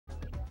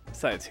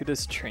Besides, who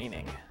does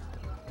training?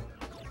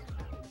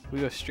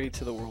 We go straight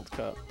to the World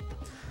Cup.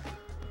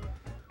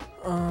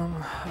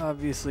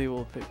 Obviously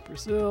we'll pick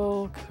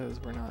Brazil because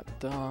we're not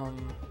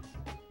dumb.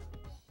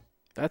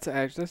 That's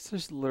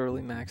just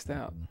literally maxed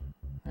out.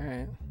 All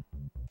right.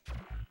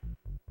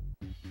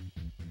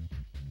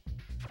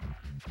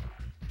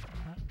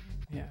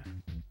 Yeah.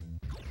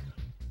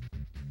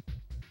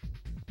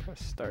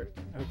 Press start.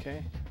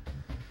 Okay.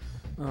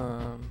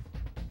 I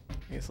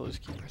guess I'll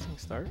just keep pressing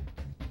start.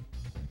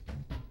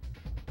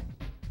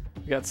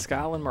 We got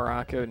Scotland,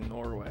 Morocco,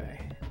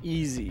 Norway.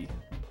 Easy.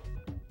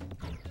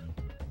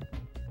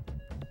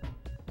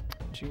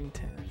 June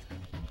 10th.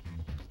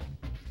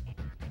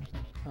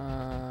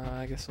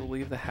 I guess we'll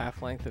leave the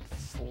half length at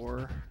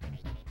 4.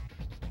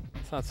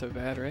 It's not so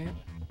bad, right?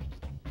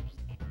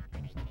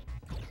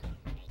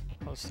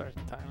 I'll start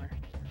the timer.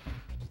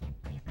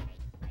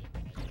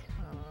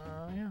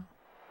 Yeah.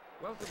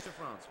 Welcome to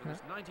France for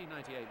this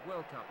 1998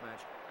 World Cup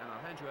match, and I'll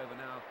hand you over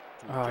now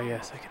to Oh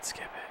yes, I can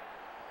skip it.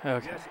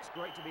 Okay. Yes, it's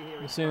great to be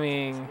here.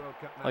 Assuming,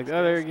 like the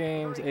other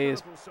games, A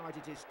is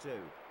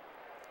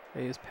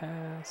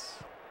pass.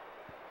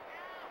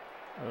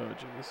 Oh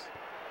jeez.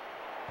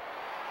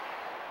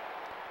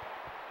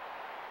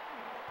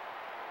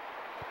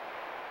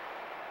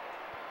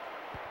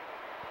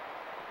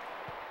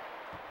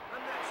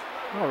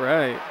 All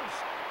right.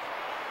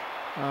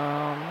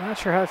 Not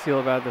sure how I feel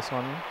about this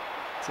one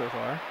so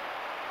far.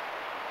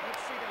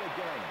 Let's see that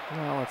again.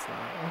 No, let's not.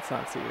 Let's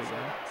not see it again. So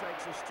that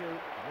takes us to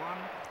 1.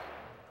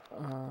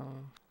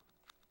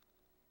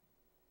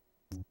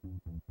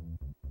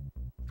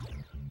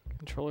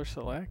 Controller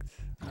select?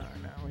 Oh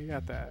no, we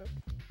got that.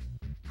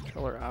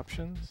 Controller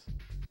options.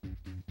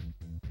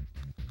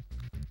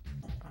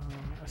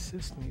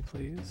 Assist me,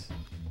 please.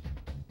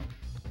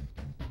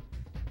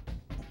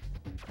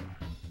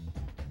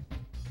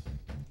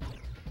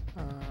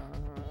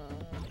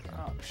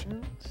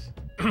 Options.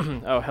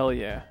 Oh hell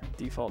yeah!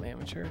 Default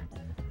amateur.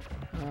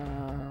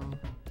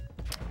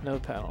 No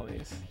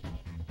penalties.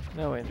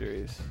 No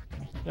injuries.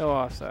 No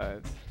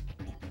offsides.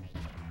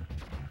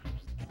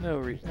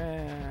 No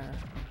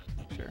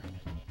sure.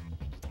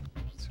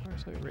 Score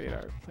site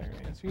radar, player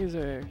names,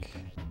 music,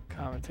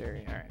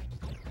 commentary.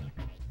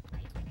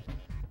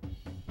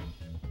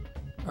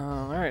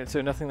 All right.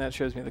 So nothing that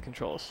shows me the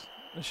controls.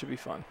 This should be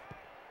fun.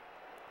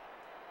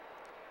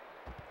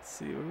 Let's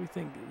see what do we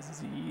think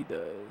Z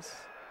does.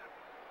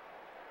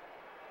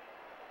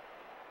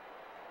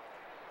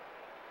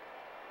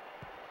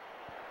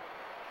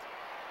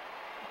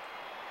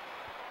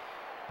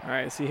 All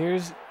right. See,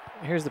 here's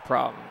the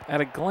problem.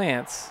 At a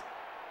glance,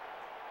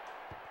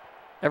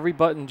 every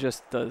button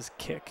just does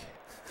kick.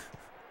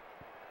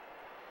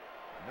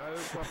 No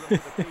problem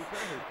with the keeper.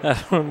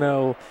 I don't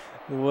know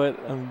what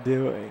I'm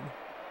doing.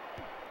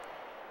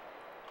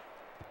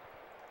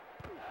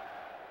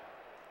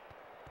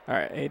 All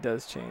right, A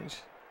does change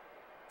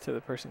to the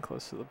person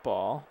close to the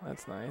ball.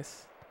 That's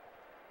nice.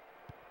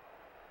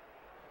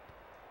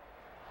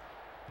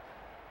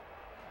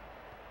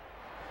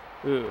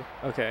 Ooh,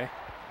 okay.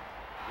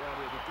 Well,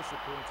 we'll be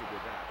disappointed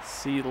with that.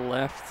 C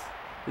left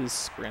is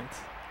sprint.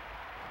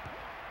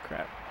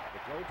 Crap. The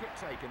goal kick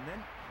taken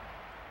then.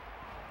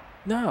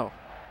 No.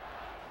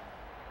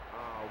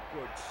 Oh,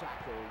 good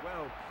tackle.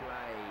 Well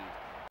played.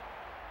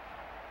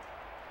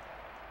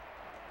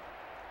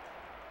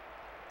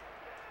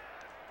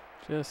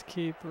 Just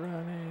keep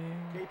running.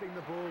 Keeping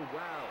the ball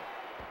well.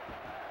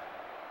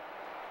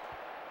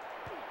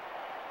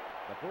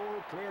 The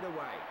ball cleared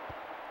away.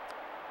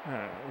 All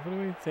right, what do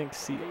we think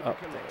C up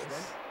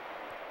does?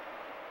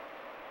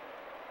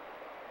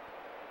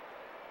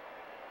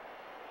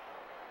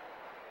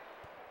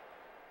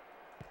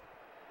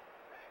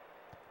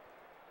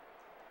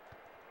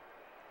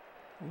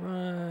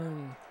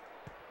 Run.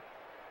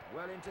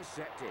 Well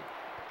intercepted.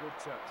 Good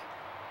touch.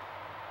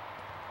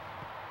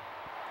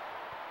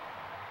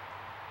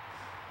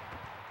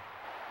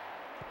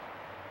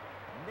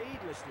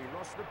 Needlessly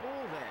lost the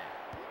ball there.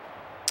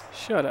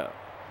 Shut up.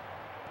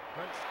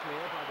 Punched clear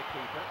by the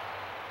keeper.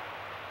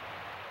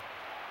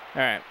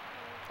 All right.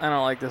 I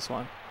don't like this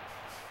one.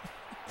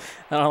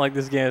 I don't like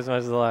this game as much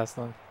as the last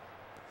one.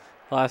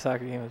 The last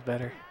soccer game was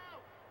better.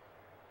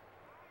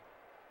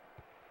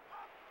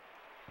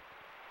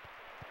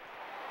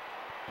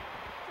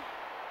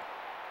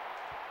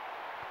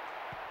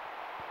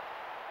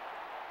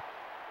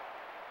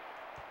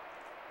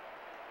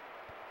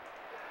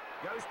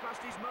 Goes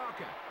past his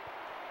marker.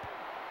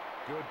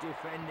 Good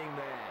defending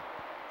there.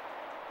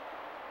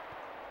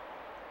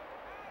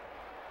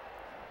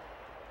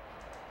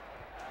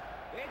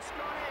 It's gone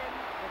in.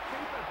 The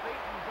keeper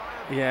beaten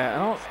by a... Yeah, I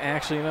don't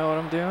actually know what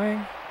I'm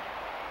doing.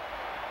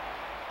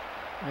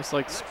 I just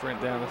like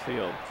sprint down the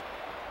field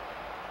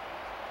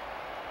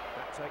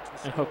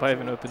and hope I have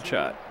an open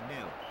shot.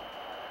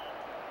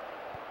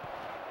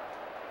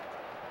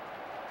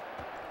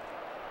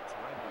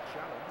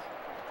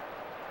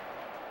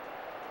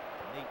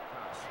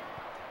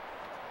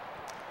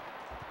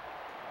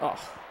 Oh,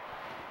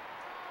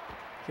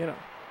 get him.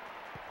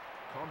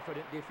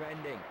 Confident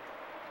defending.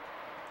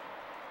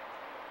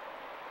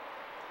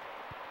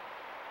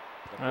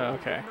 The ball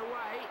Okay. given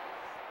away.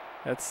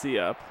 That's the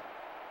up.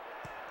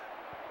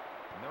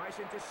 Nice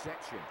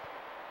interception.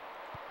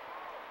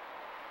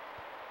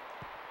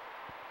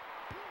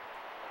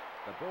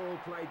 The ball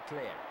played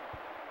clear.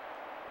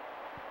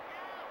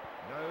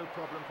 No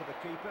problem for the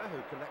keeper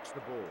who collects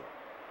the ball.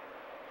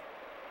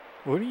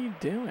 What are you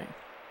doing?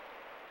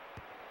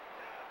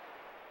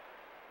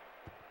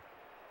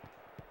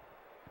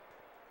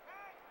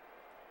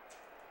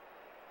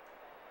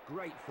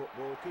 Great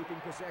football, keeping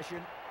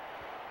possession.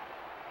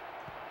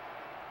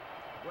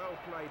 Well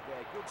played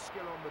there, good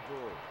skill on the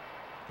ball.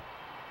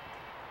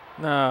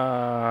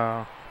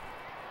 No.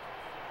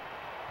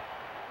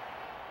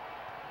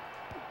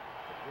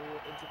 The ball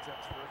into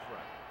touch for a throw.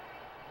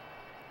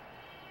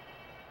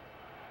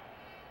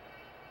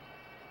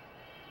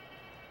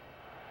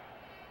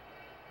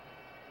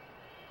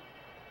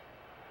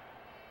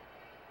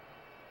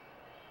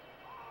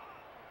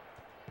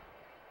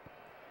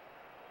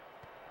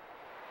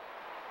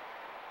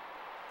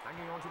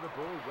 Hanging on to the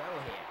ball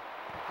well here.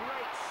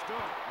 Great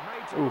stop,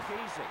 made to look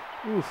easy.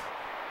 Oof.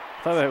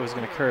 Thought that was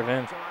going to curve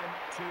in. Time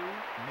 2-0.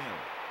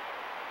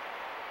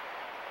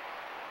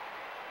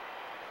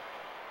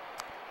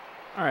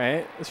 All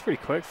right, that's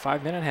pretty quick.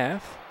 5-minute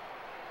half.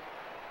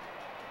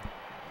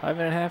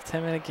 5-minute half,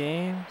 10-minute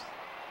games.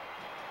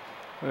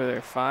 What are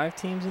there? 5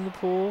 teams in the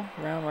pool.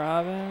 Round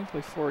robin.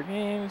 Play 4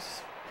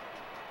 games.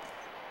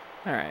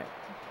 All right.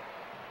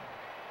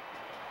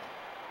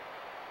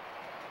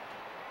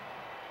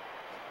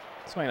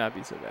 This might not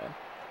be so bad.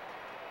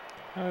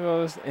 How it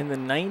goes in the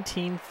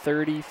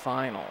 1930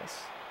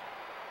 finals?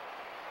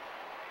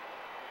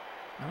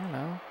 I don't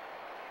know.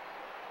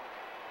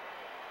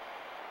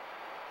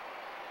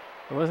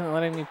 It wasn't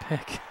letting me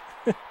pick.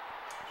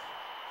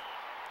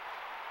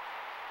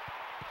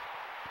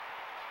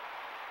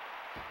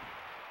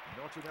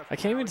 I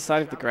can't even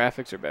decide if the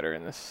graphics are better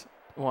in this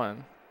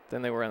one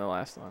than they were in the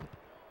last one.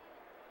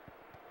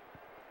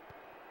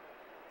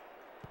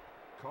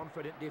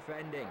 Confident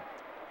defending.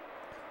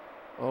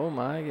 Oh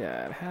my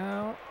God,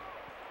 how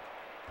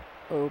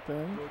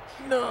open?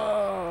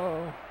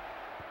 No!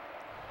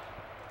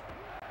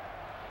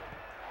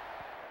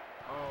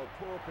 Oh,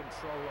 poor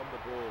control on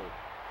the ball.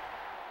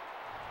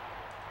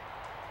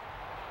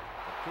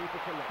 The keeper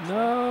collects.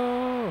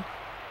 No!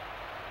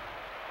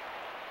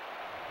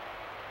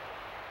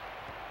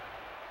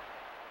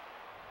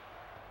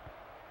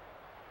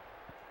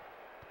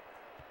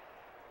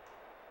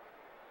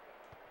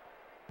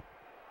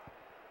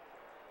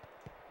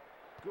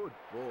 Good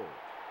ball.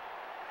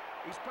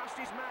 He's past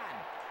his man.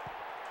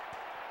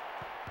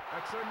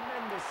 A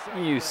tremendous save.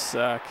 You there.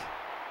 suck.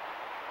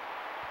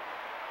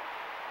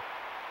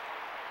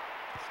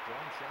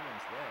 Strong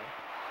challenge there.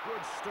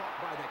 Good stop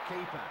by the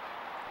keeper.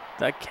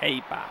 The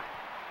keeper.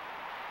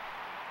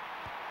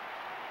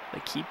 The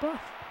keeper?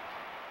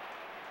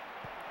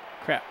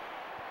 Crap.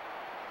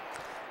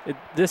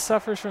 This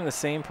suffers from the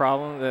same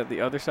problem that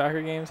the other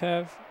soccer games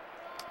have,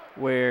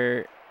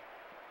 where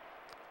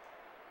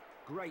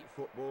Great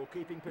football,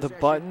 keeping the possession.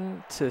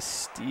 button to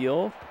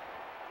steal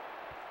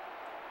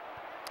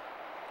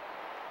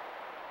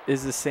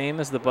is the same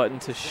as the button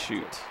to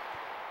shoot.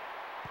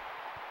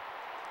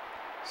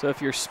 So if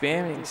you're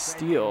spamming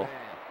steal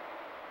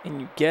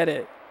and you get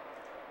it,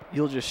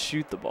 you'll just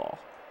shoot the ball.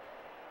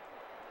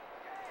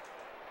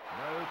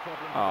 No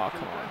problem for Oh, the come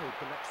keeper on. who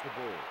collects the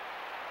ball.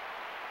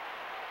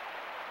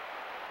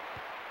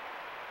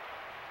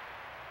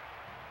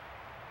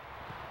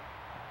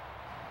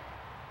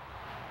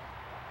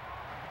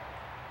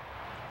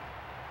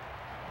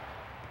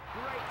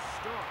 Great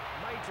stop,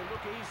 made to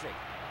look easy.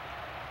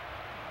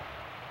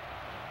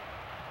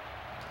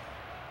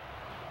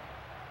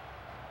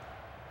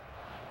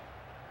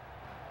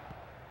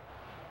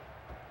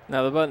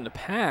 Now the button to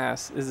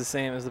pass is the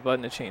same as the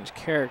button to change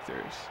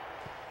characters.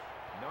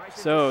 Nice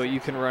So you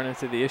interception. can run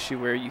into the issue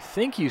where you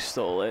think you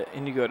stole it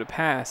and you go to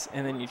pass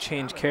and then you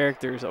change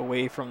characters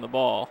away from the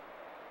ball.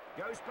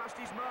 Goes past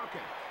his marker.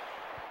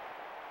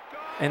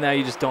 And now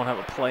you just don't have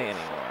a play anymore.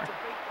 To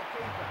beat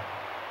the keeper.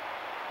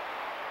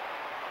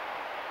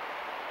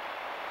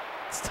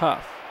 It's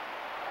tough.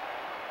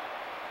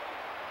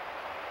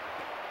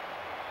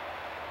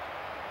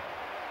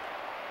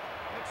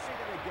 Let's see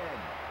that again.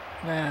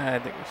 Nah, I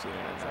think we've seen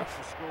it Takes enough.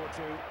 the score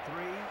to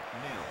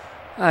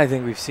 3-0. I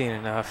think we've seen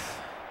enough.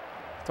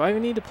 Do I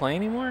even need to play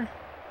anymore?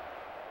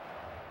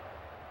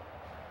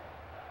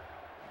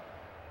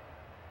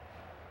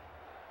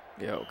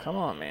 Yo, come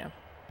on, man.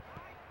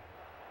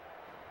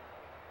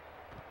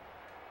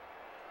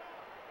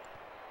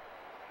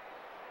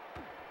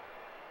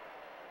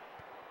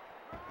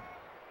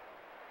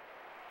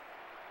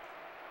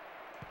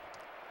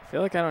 I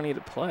feel like I don't need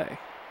to play.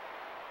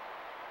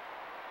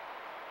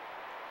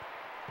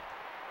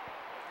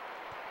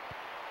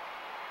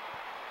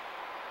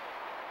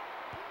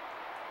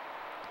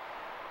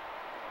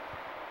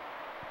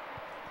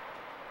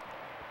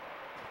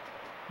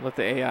 Let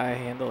the AI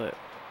handle it.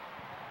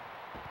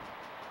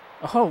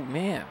 Oh,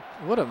 man.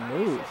 What a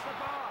move.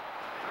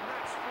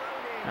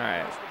 All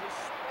right.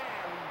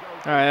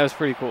 All right, that was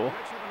pretty cool.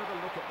 Let's have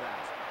another look at that.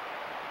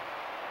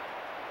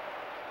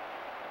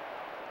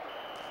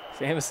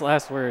 Famous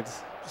last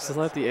words. Just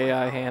let the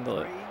AI handle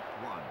it. 3-1.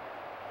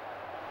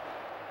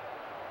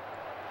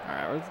 All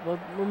right,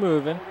 we're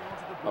moving. Holding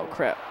onto the Oh ball.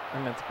 crap! I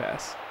meant to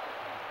pass.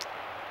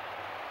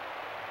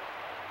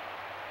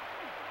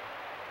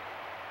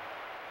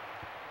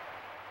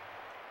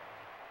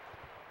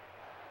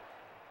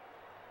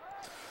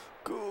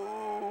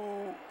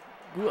 Go.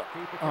 Keeper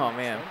Oh connects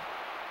man, in.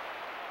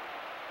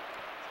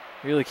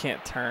 you really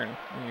can't turn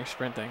when you're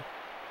sprinting.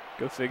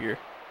 Go figure.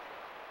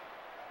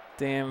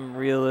 Damn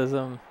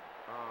realism.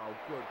 Oh,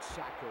 good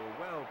tackle.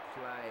 Well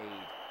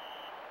played.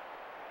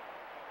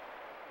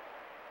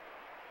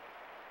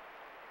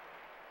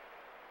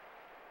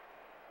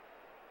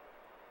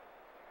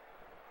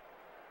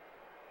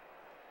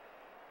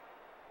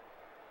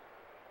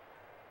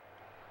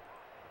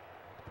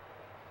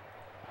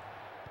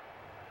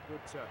 Good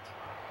touch.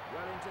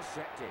 Well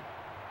intercepted.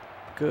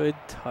 Good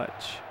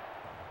touch.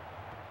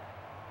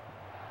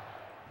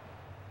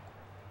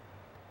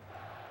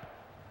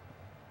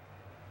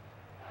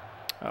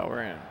 Oh,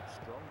 we're in.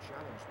 Strong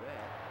challenge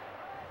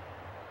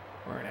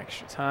there. We're in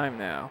extra time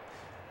now.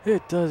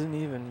 It doesn't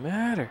even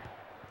matter.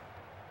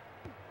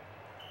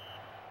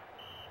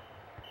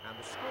 And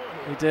the score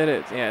here. We did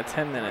it. Yeah,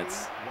 10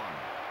 minutes.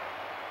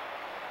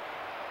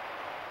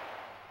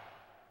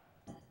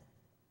 3-1.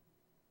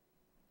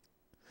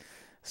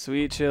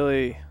 Sweet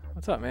chili.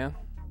 What's up, man?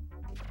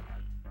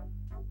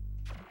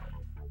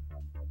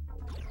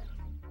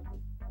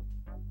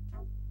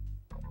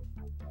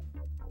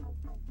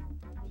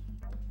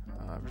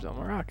 Brazil,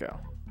 Morocco.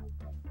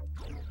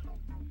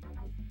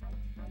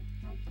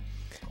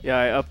 Yeah,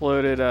 I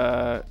uploaded,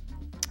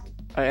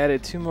 I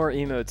added 2 more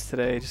emotes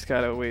today. Just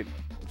gotta wait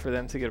for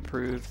them to get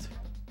approved.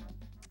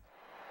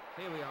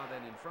 Here we are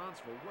then in France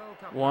for World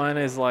Cup. One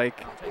is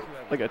like I'll take you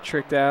over a now.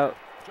 tricked out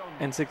John.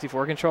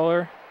 N64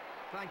 controller.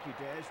 Thank you,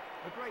 Des.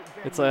 A great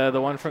It's venue,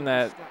 the one from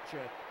that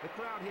stature. The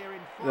crowd here in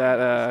fine that,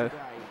 numbers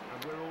today,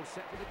 and we're all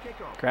set for the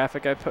kickoff.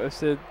 graphic I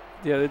posted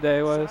the other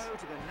day was. So, to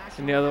the national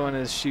And the other one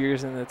anthem. is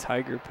Shears in the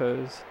tiger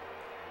pose.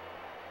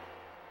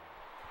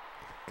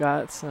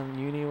 Got some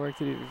uni work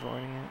to do before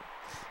it.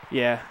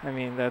 Yeah, I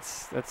mean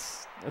that's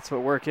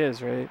what work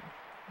is, right?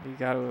 You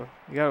gotta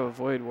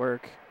avoid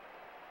work.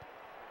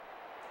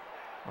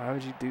 Why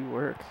would you do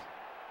work?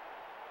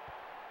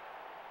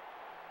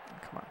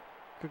 Come on,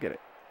 go get it.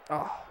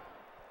 Oh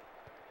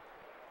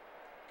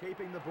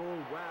Keeping the ball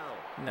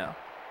well. no!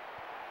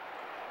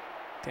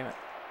 Damn it!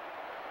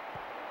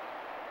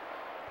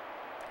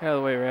 Get out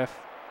of the way, ref.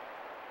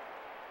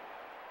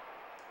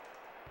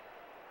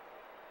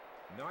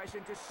 Nice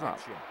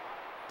interception.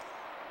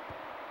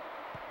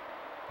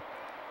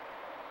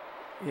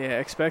 Yeah,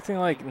 expecting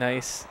like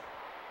nice,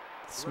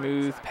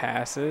 smooth Great tackle.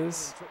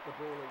 passes, Took the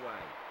ball away.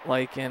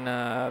 like in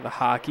the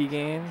hockey Strong challenge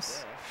games.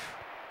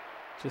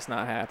 there. Just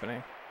not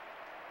happening.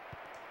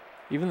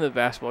 Even the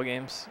basketball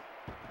games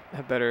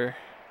have better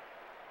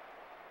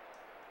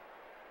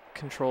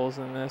controls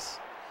than this.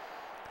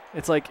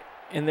 It's like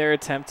in their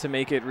attempt to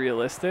make it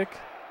realistic,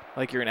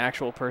 like you're an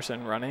actual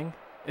person running,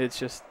 it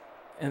just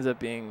ends up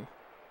being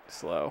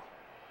slow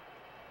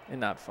and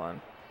not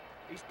fun.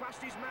 He's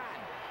past his man.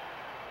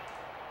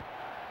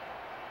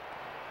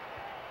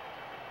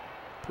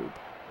 Poop.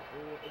 The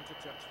ball into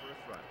touch for a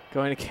throw.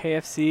 Going to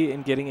KFC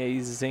and getting a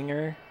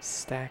zinger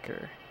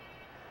stacker.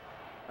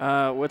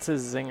 What's a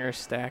zinger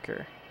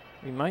stacker?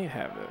 We might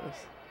have those.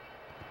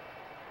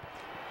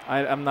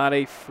 I'm not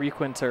a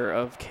frequenter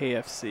of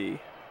KFC.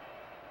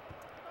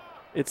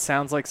 It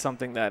sounds like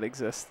something that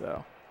exists,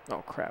 though.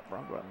 Oh, crap.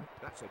 Wrong button.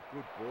 That's a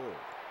good ball.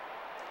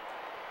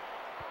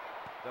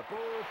 The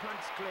ball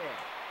punched clear.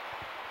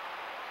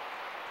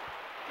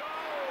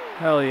 Goal!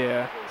 Hell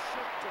yeah. Double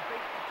shot to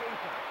beat the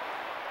keeper.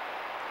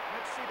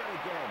 Let's see that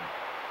again.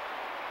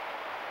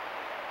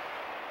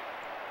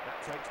 That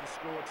takes the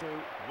score to 1-0.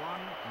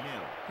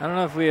 I don't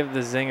know if we have the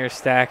zinger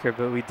stacker,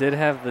 but we did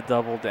have the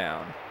double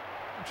down,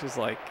 which is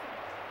like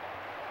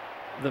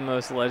the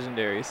most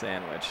legendary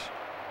sandwich.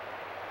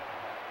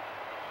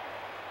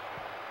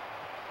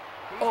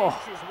 He's Oh.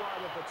 inches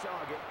wide of the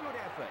target. Good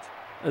effort.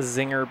 A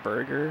zinger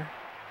burger.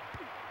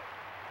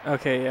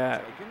 Okay, yeah.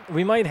 Taken.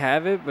 We might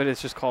have it, but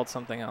it's just called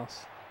something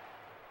else.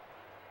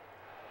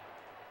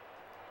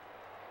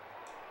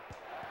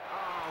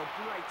 Oh,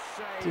 great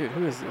save. Dude, who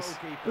from is the this?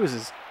 goalkeeper. Who is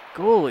this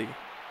goalie?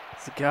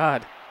 It's a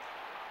god.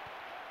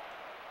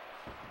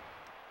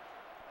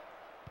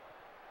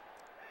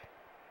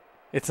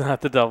 It's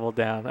not the double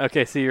down.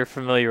 Okay, so you're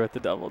familiar with the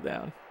double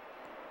down.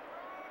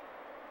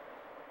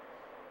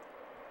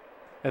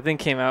 That thing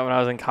came out when I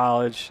was in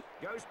college.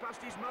 Goes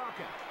past his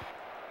marker.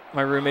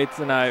 My roommates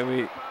and I,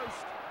 we Post.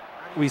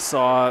 And we he's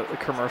saw a saved.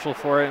 commercial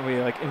for it, and we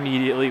like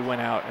immediately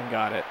went out and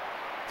got it.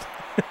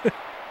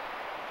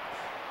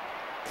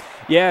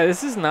 Yeah,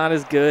 this is not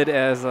as good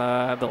as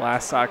the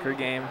last soccer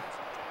game.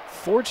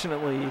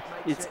 Fortunately,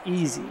 it's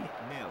easy.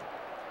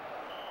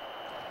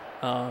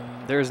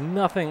 2-0. There's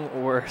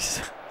nothing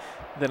worse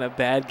than a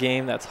bad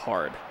game that's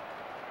hard.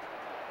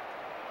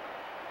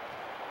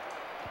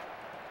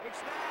 It's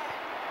there.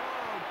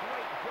 Oh,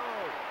 great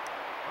goal.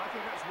 I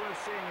think that's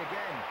worth seeing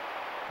again.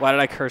 Why did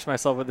I curse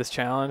myself with this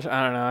challenge?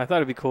 I don't know. I thought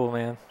it'd be cool,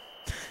 man.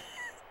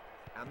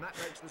 And that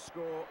makes the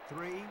score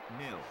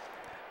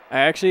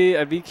 3-0.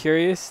 I'd be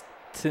curious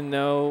to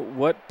know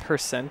what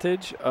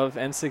percentage of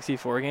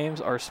N64 games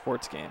are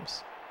sports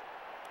games.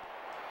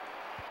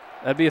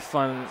 That'd be a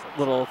fun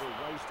little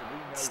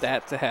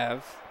stat to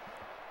have.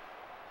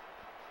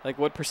 Like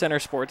what percent are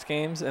sports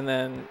games, and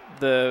then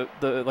the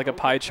like a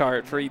pie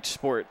chart for each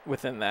sport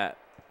within that.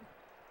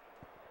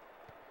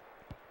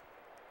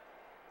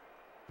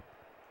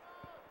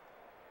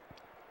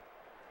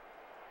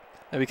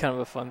 That'd be kind of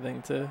a fun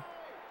thing to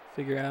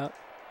figure out.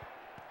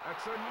 A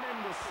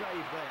tremendous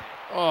save there.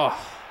 Oh,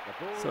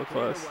 so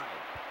close.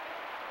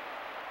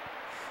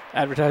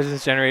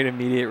 Advertisements generate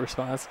immediate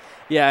response.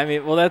 Yeah, I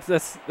mean, well, that's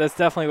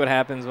definitely what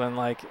happens when,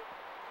 like,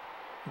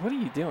 what are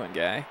you doing,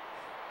 guy?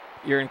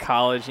 You're in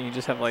college and you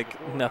just have,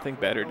 like, nothing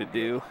better to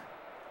do.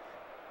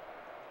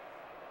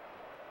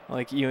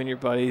 Like, you and your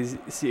buddies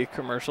see a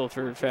commercial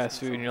for fast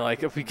food and you're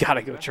like, we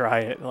gotta go try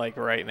it, like,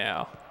 right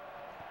now.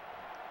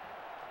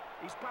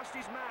 He's past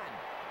his man.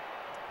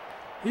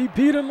 He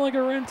beat him like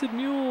a rented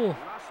mule. Last minute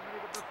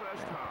of the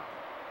first half.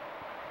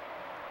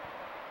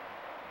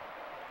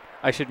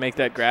 I should make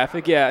that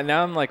graphic. Yeah,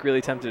 now I'm like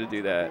really tempted to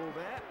do that.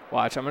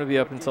 Watch, I'm going to be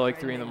up until like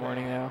 3 in the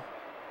morning now.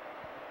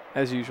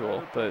 As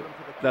usual, but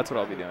that's what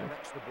I'll be doing.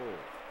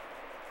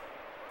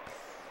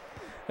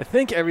 I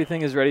think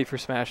everything is ready for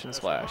Smash and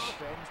Splash.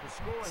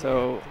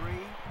 So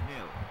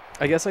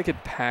I guess I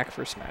could pack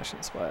for Smash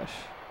and Splash.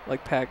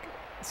 Like pack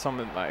some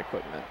of my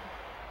equipment.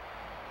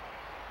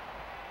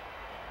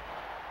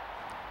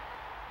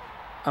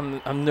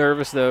 I'm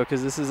nervous though,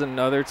 because this is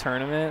another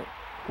tournament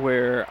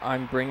where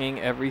I'm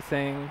bringing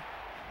everything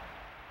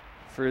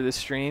for the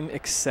stream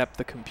except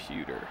the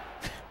computer.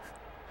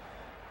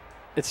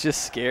 It's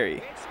just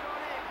scary.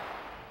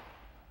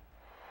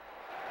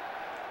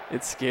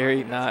 It's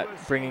scary not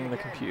bringing the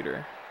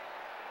computer.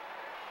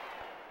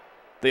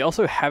 They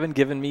also haven't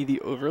given me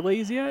the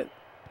overlays yet,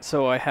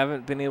 so I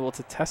haven't been able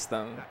to test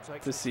them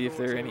to see if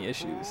there are any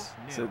issues.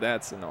 So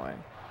that's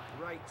annoying.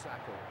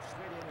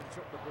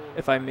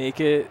 If I make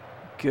it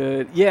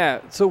good, yeah.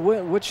 So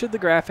what should the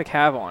graphic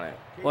have on it?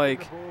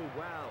 Like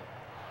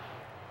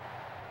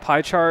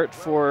pie chart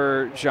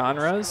for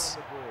genres,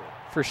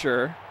 for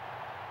sure.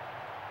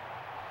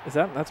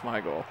 That's my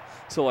goal.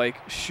 So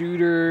like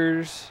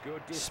shooters,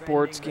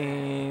 sports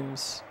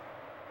games,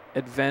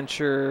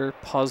 adventure,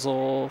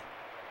 puzzle,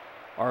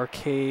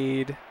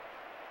 arcade,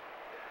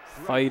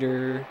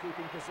 fighter.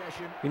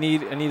 I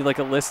need like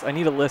a list. I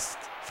need a list.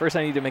 First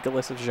I need to make a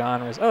list of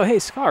genres. Oh, hey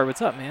Scar,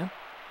 what's up, man?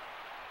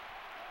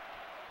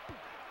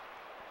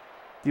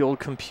 The old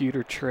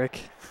computer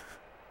trick.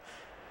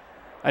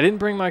 I didn't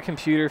bring my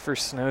computer for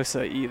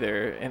Snosa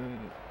either,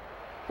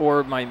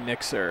 or my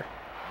mixer.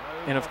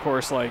 And of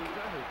course, like,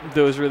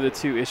 those were the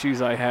two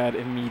issues I had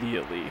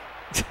immediately.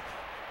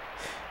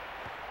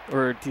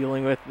 Or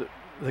dealing with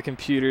the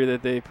computer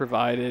that they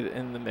provided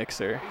in the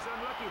mixer.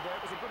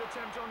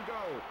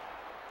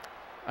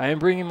 I am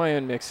bringing my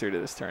own mixer to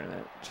this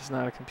tournament, just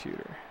not a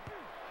computer.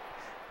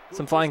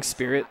 So I'm flying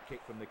Spirit,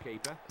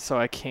 so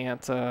I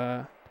can't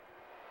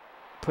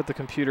put the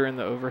computer in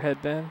the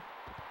overhead bin,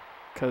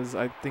 because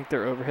I think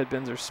their overhead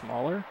bins are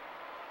smaller.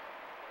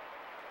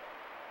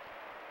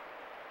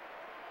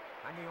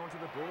 Hanging on to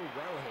the ball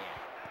well here.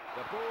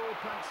 The ball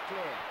punch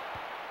clear.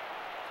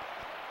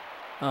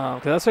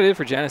 Because that's what I did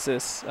for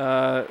Genesis.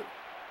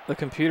 The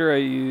computer I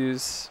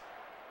use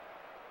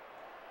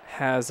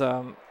has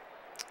a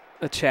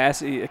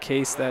chassis, a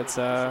case that's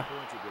like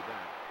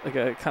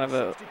a kind of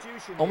a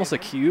almost a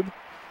cube,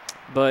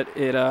 but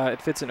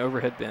it fits in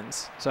overhead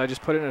bins. So I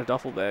just put it in a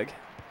duffel bag.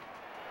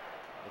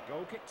 The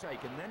goal kick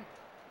taken then.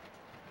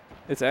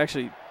 It's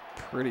actually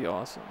pretty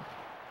awesome.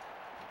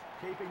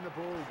 Keeping the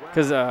ball well.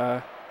 Because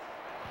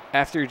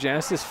after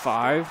Genesis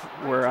 5,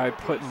 where I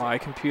put my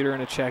computer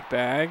in a check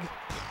bag,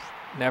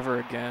 never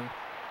again.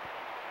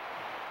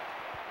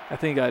 I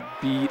think I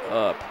got beat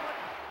up.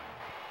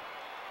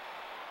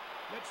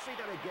 Let's see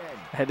that again.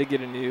 I had to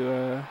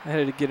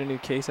get a new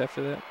case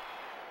after that.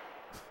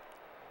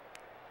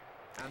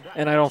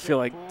 And I don't feel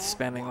like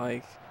spending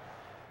like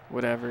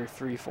whatever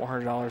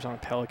 $300-400 on a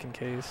Pelican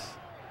case.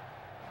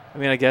 I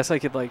mean, I guess I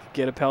could like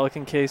get a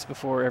Pelican case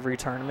before every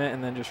tournament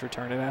and then just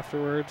return it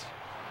afterwards.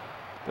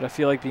 But I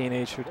feel like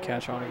B&H would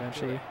catch on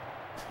eventually.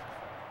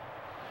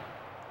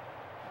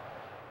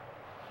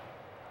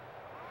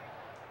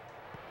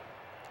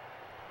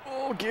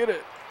 Oh, get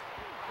it.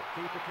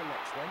 The keeper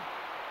collects then.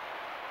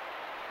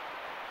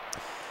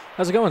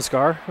 How's it going,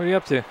 Scar? What are you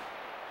up to?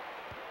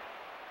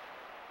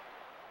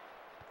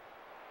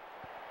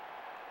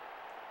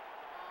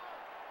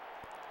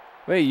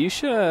 Wait, you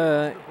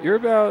should, you're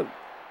about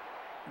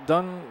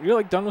done, you're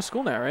like done with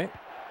school now, right?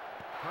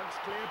 Punch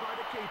clear by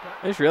the keeper.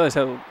 I just realized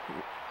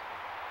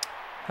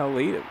how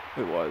late it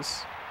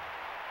was.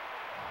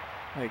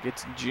 Like,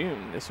 it's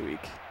June this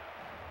week.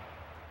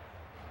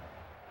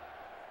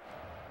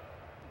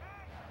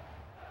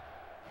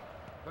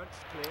 Punch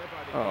clear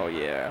by the Oh,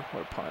 keeper. yeah,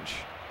 what a punch.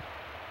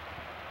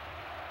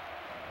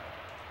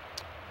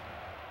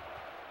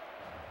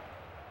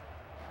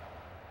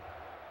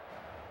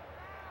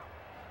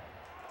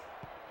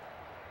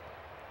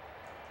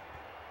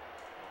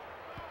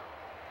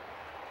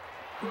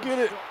 get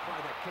it.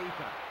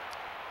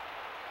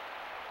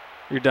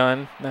 You're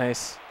done.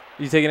 Nice.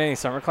 You taking any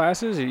summer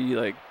classes? Or are you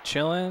like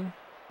chilling?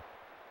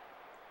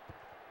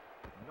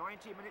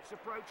 90 minutes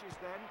approaches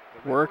then.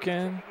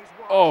 Working.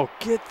 Oh,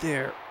 get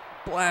there.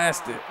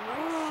 Blast it.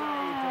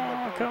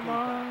 Oh, come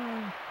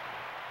on.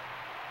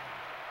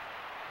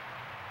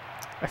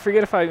 I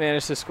forget if I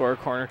managed to score a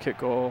corner kick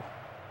goal.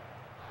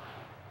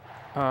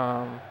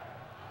 Oh,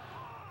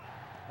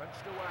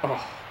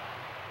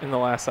 in the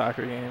last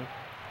soccer game.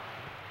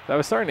 I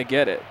was starting to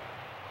get it.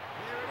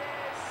 Here it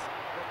is.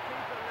 The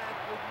keeper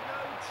left with no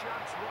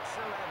chance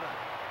whatsoever.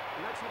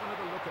 Let's have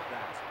another look at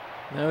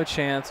that. No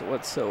chance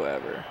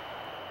whatsoever.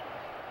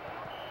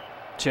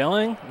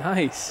 Chilling?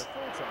 Nice. The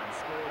full-time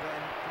score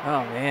then.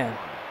 Oh, man.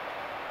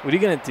 What are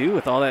you going to do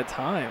with all that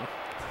time?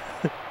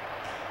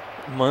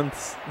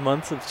 months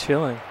of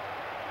chilling.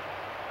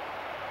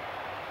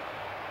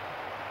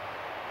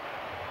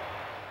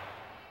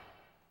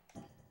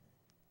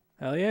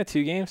 Hell yeah,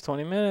 2 games,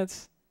 20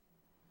 minutes.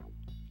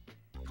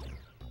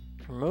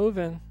 We're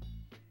moving.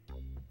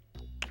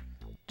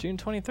 June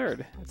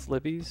 23rd. It's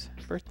Libby's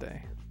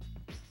birthday.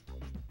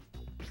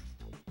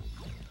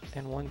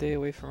 And 1 day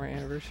away from our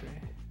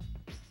anniversary.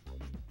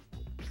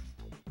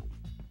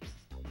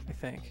 I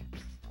think.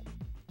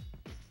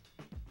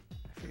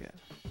 I forget.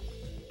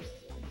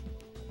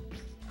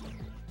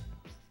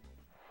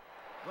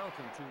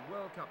 Welcome to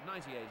World Cup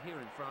 98 here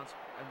in France,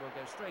 and we'll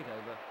go straight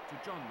over to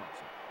John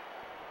Watson.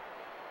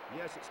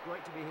 Yes, it's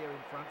great to be here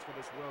in France for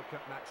this World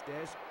Cup match,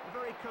 Des. A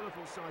very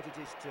colourful sight it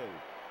is too.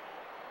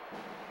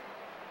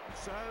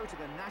 So, to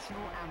the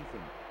national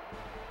anthem.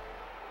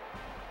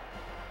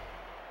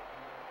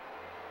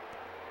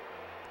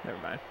 Never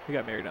mind. We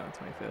got married on the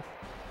 25th.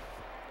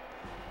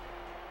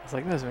 I was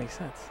like, that doesn't make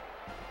sense.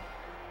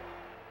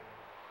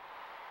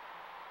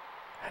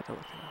 I had to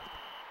look it up.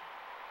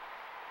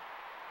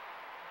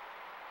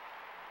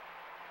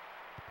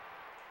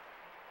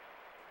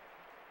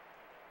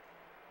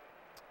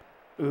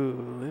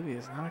 Ooh,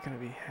 Livy's not going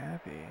to be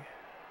happy.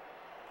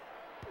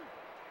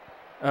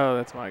 Oh,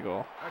 that's my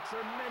goal. A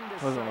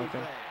tremendous Wasn't save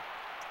looking. there.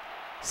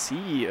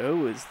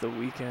 CEO is the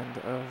weekend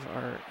of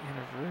our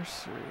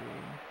anniversary.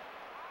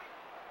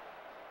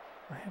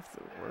 I have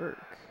to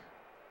work.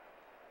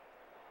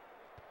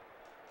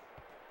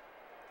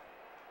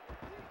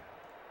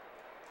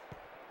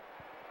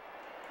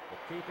 The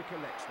keeper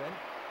collects then.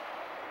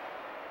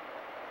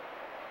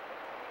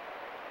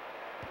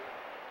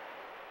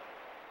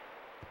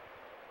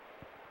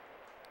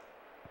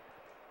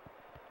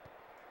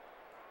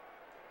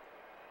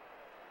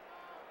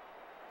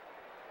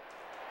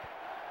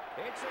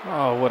 It's a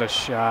Oh, what a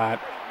shot.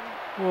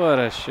 What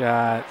a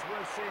shot. It's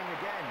worth seeing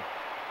again.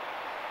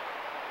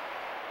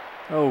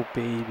 Oh,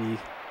 baby.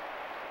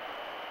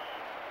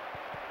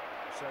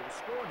 So the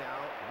score now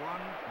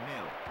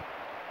 1-0.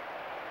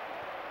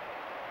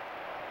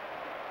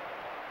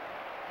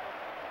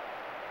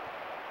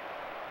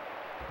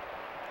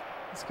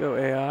 Let's go,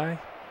 AI. All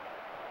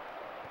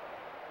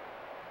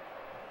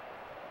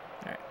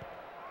right.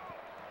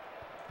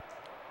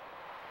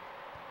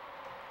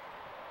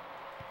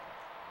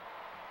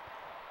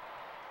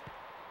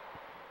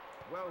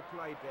 Well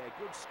played there.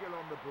 Good skill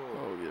on the ball.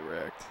 Oh, get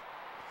wrecked.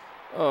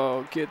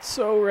 Oh, get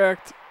so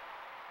wrecked.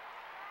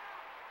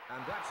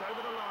 And that's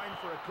over the line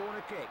for a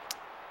corner kick.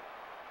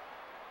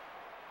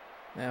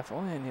 Now, if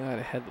only I knew how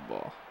to head the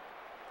ball.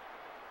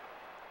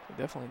 I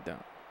definitely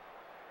don't.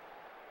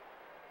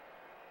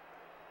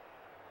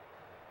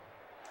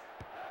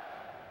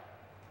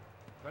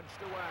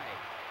 Punched away.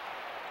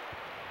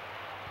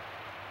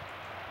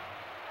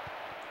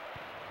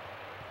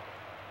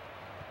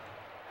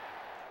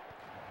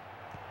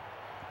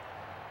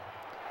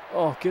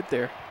 Oh, get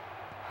there.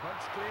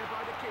 Punch clear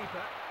by the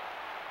keeper.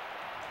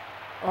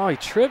 Oh, he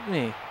tripped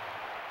me.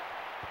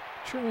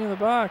 Tripped me in the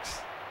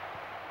box.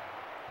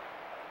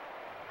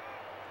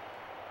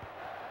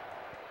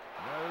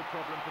 No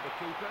problem for the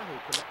keeper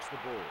who collects the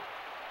ball.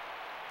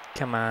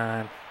 Come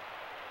on.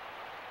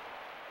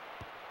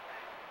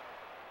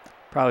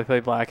 Probably play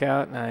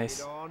blackout.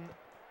 Nice. Lead on.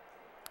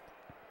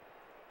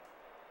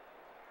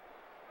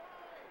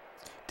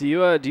 Do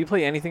you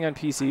play anything on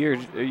PC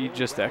or are you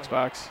just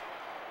Xbox?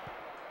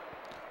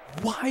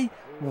 Why?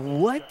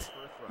 What?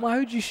 Why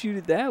would you shoot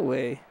it that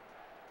way?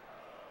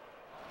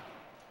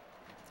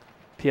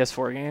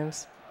 PS4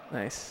 games?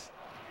 Nice.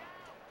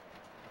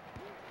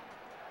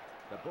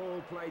 The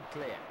ball played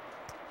clear.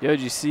 Yo,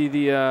 did you see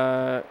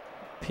the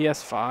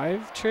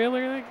PS5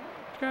 trailer that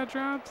got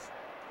dropped?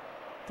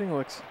 Thing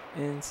looks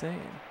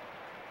insane.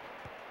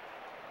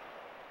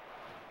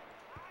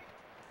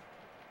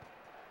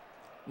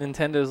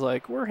 Nintendo's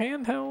like, we're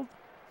handheld.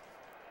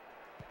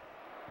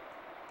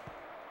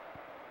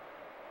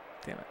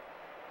 Damn it.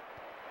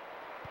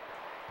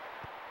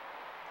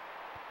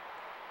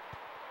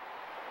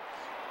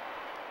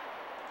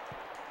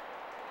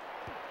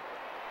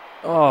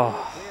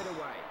 Oh. Cleared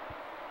away.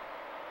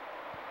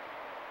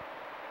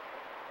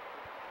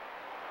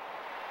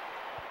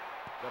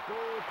 The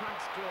ball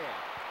punched clear.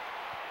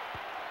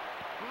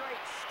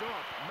 Great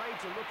stop, made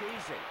to look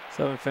easy.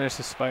 So I haven't finished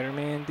the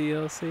Spider-Man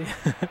DLC.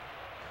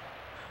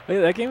 Hey,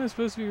 that game is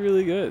supposed to be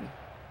really good.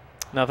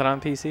 Nothing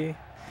on PC.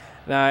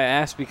 Now I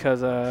asked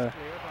because Clear by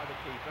the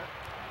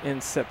keeper.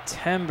 in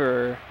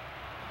September,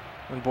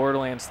 when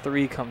Borderlands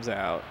 3 comes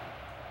out,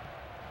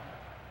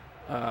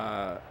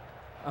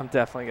 I'm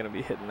definitely gonna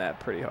be hitting that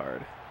pretty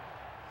hard,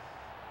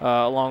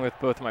 along with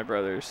both my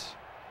brothers,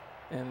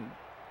 and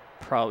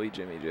probably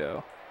Jimmy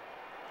Joe.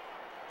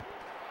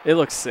 It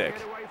looks sick.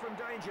 Get away from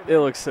danger It then.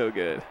 looks so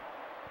good.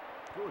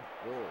 Good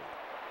ball.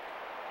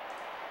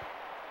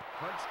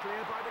 Punch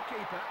clear by the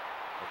keeper.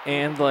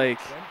 And, like,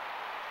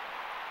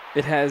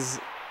 it has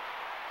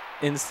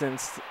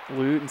instanced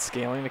loot and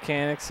scaling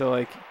mechanics, so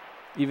like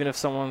even if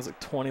someone's like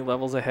 20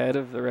 levels ahead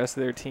of the rest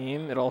of their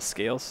team, it all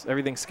scales.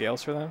 Everything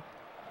scales for them.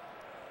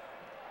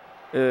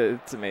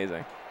 It's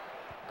amazing.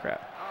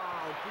 Crap.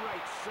 Oh,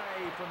 great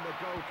save from the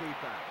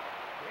goalkeeper.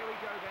 Here we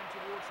go then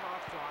towards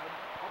half-time.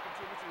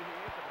 Opportunity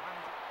here for the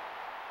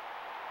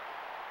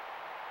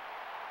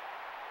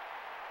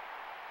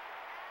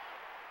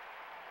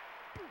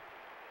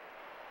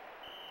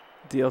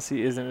manager.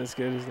 DLC isn't as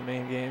good as the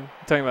main game.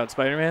 You talking about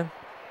Spider-Man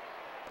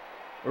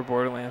or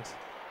Borderlands?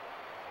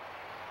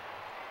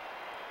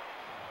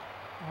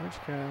 Orange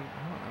crab, I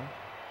don't know.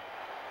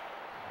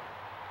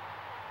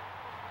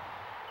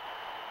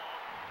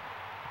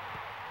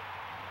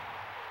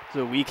 It's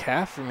a weak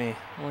half for me.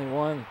 Only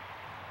one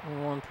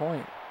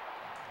point.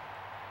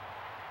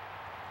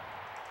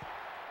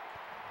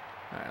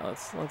 All right,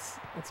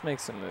 let's make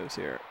some moves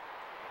here.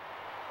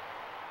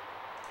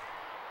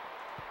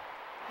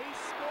 He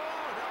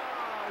scored.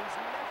 Oh, he's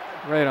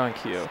left the Right on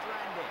goal cue. stranded.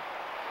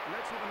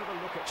 Let's have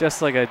another look at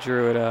Just like I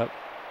drew it up.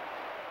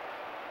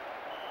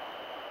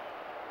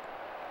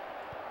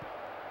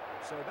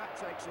 So that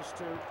takes us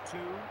to 2-0.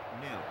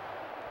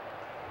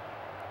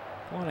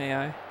 Come on,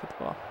 AI. Get the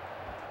ball.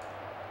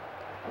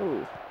 Ooh.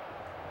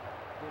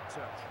 Good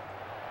touch.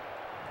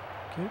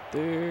 Get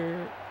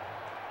there.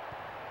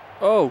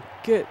 Oh,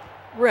 get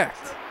wrecked.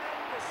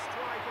 Tremendous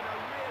strike and a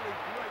really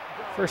great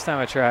goal. First time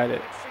I tried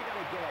it. Let's see that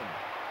again.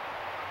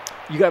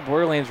 You got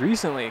Borderlands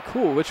recently.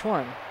 Cool. Which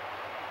one?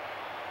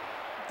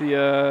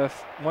 The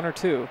 1 or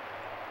 2?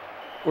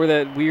 Or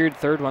that weird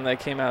third one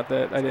that came out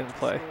that I didn't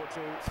play?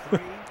 Score to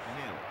 3-0.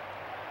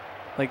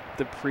 Like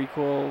the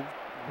prequel, or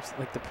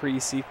like the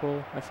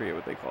pre-sequel. I forget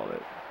what they called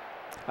it.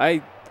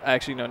 I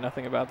actually know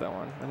nothing about that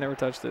one. I never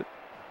touched it.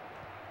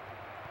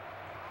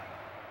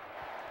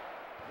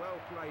 Well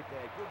played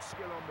there. Good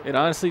skill on the It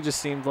ball. honestly just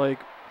seemed like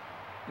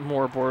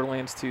more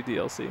Borderlands 2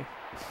 DLC. The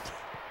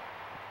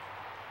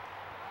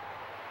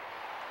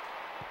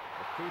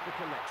keeper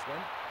collects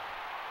them.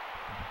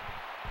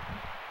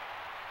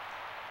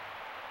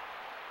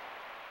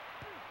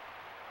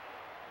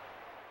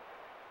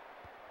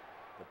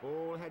 The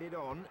ball headed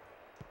on.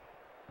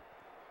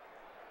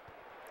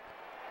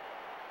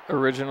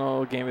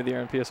 Original Game of the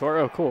Year on PS4.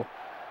 Oh, cool.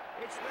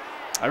 It's there.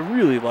 I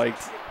really liked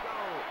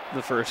Fantastic goal.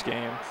 the first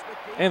game Past the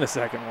keeper. and the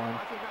second one. I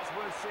think that's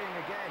worth seeing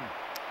again.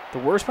 The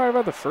worst part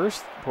about the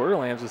first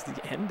Borderlands was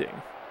the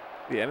ending.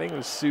 The ending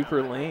was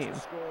super lame.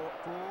 Score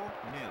 4-0.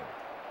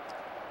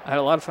 I had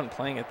a lot of fun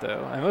playing it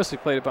though. I mostly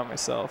played it by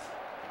myself.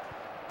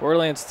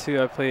 Borderlands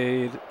 2 I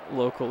played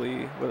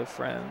locally with a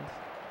friend.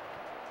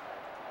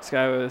 This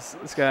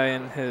guy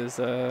and his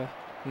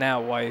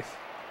now wife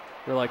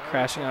were like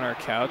crashing on our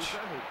couch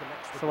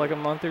for like a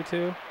month or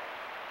two.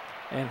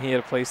 And he had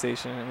a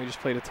PlayStation and we just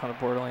played a ton of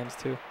Borderlands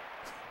 2.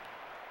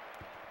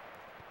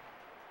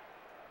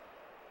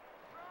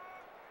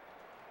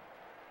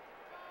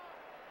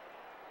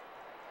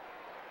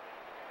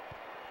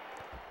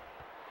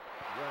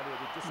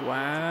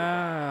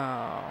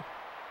 Wow.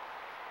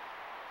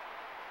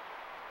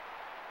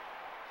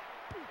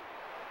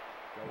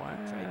 Wow.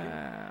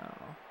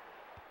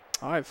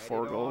 I have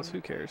 4 goals. Who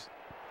cares?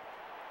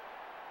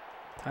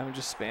 Time to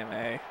just spam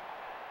A.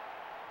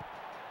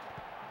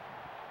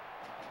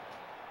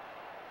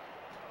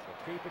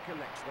 The keeper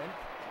collects them.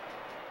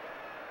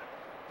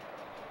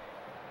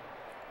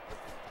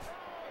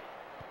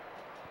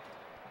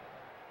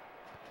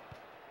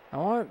 I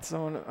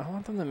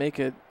want them to make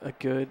a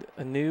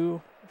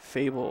new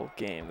Fable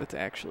game that's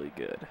actually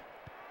good.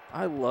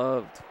 I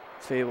loved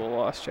Fable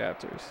Lost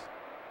Chapters.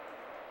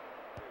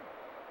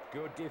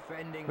 Good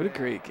defending. What a there.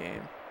 great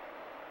game.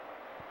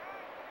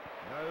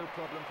 No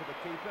problem for the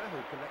keeper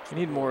who collects We the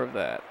need ball. more of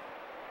that.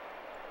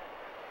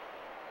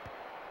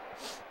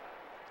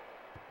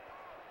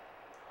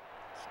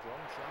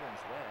 Strong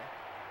challenge there.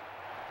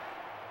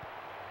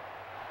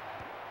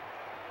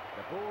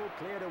 The ball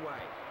cleared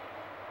away.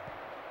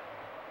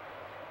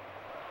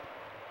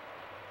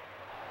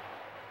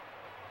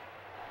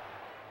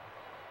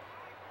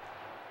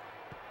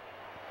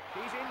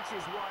 He's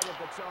inches wide of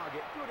the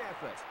target. Good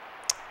effort.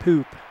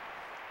 Poop.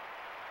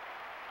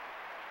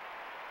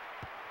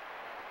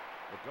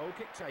 The goal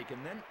kick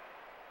taken then.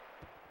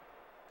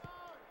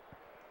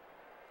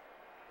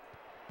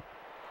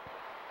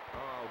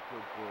 Oh,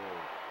 good ball.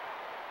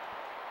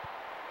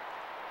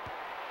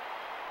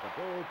 The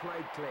ball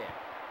played clear.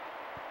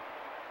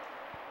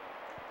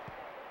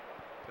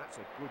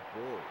 That's a good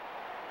ball.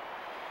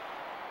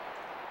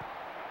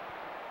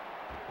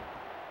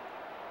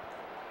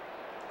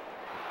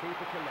 The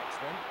keeper collects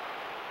them.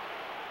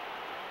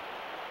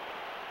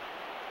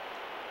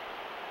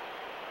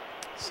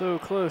 So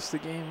close to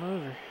game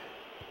over.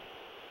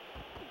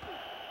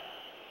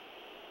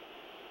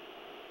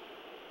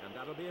 And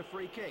that'll be a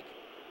free kick.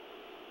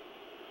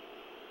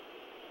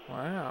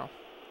 Wow.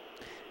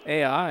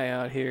 AI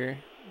out here.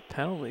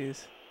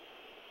 Penalties.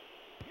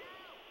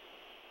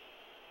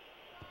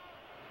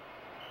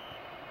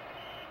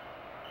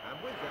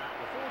 And with that,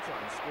 the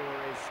full-time score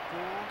is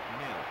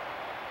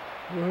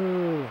 4-0.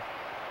 Woo.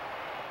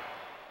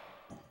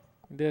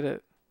 Did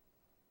it.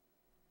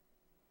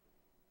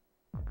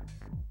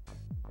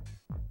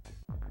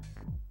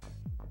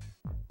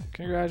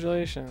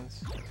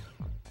 Congratulations.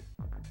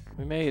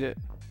 We made it.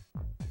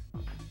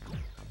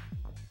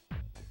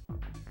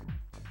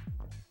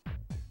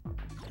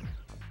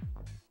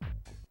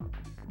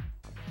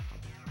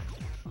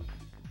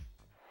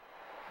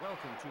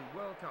 Welcome to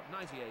World Cup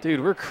 98.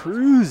 Dude, we're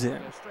cruising.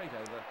 Go straight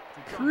over to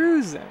John.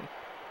 Cruising.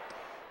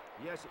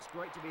 Yes, it's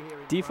great to be here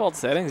in Default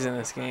France. settings in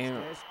this game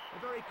A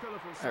very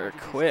colourful side are it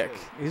is quick. too.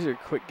 These are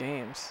quick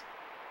games.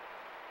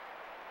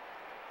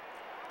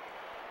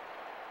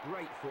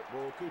 Great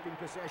football, keeping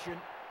possession.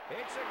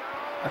 It's a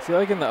goal. I feel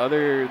like in the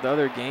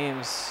other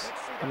games,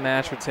 a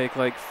match would take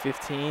like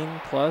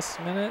 15 plus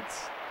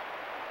minutes.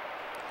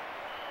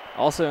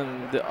 Also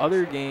in the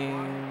other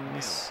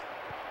games,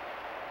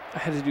 I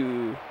had to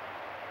do,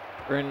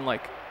 or in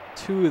like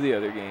 2 of the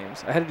other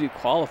games, I had to do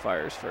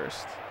qualifiers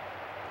first.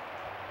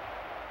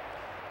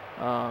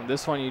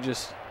 This one you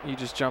just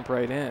jump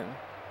right in.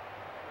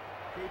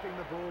 Keeping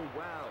the ball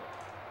well.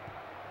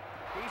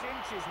 He's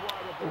inches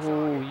wide of the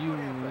Oh, target. you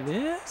Good effort.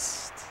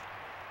 missed?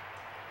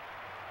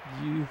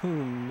 You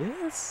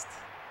missed?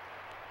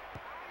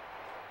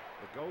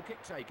 The goal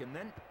kick taken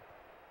then.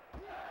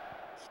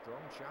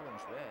 Strong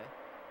challenge there.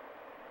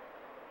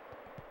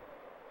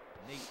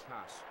 Neat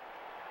pass.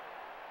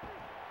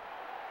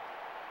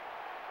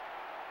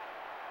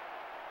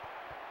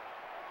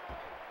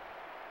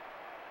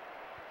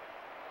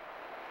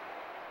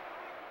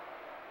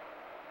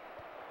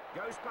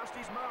 Goes past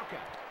his marker.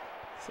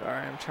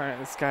 Sorry, I'm trying.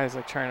 This guy's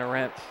like trying to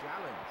rent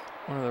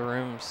Challenge. one of the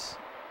rooms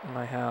in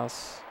my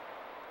house.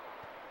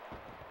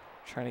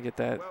 Trying to get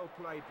that Well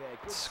played there.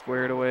 Good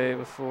squared skill on the away ball.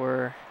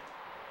 before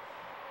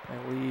I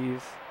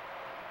leave.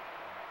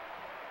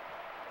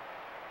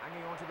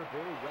 Hanging on to the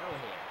ball well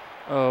here.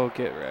 Oh,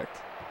 get wrecked.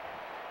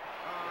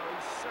 Oh,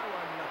 he's so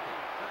unlucky.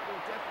 That will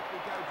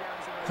definitely go down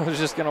as I an was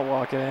just gonna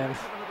walk it in. Let's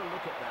have another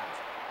look at that.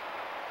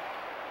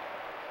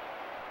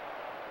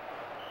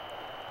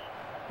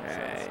 So the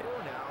Alright.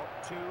 score now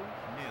 2-0.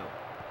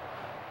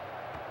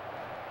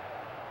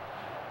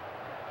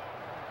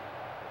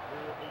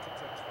 Ball into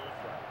touch for a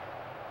throw.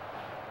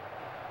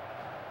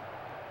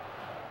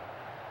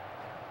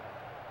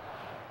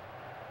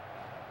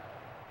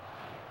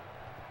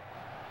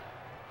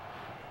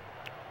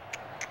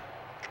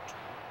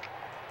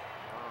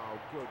 Oh,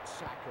 good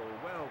tackle.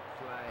 Well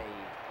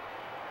played.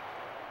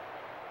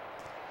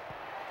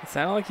 It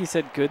sounded like he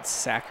said good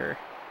sacker.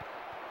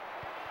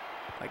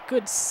 Like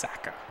good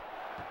sacker.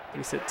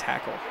 He said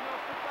tackle. In off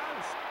the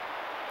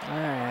post.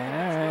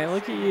 Alright.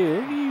 Look at you.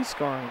 Look at you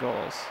scoring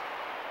goals.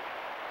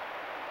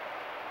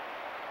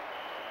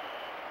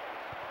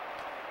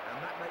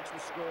 And that makes the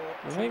score.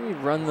 It made me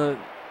run the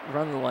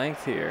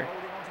length here.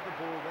 Holding onto the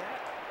ball there.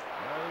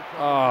 No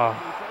problem. Oh. The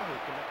keeper who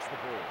collects the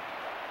ball.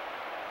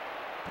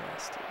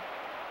 Bastard.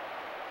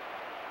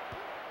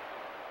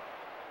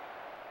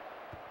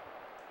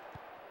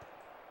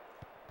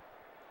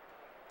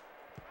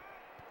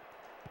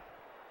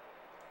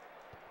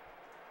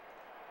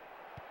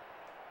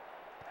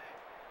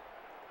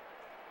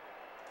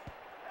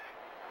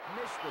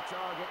 Missed the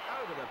target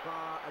over the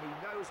bar, and he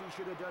knows he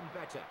should have done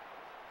better.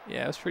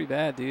 Yeah, it was pretty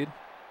bad, dude.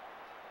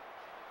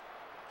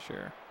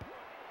 Sure.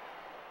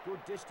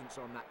 Good distance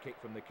on that kick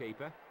from the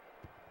keeper.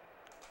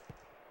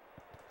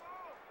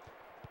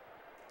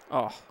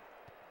 Oh.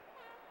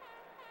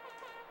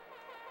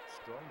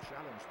 Strong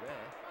challenge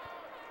there.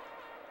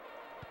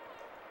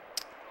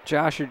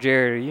 Josh or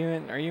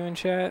Jared, are you in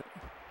chat?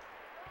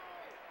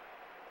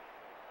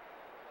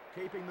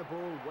 Keeping the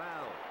ball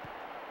well.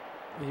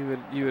 You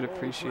would Ball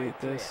appreciate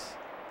played this.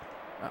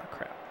 Oh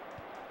crap.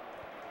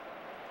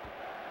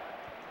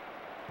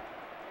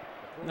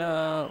 The ball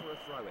No. out for a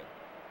throw-in.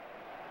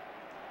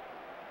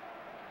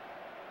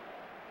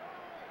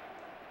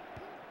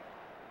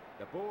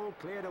 The ball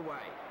cleared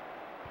away.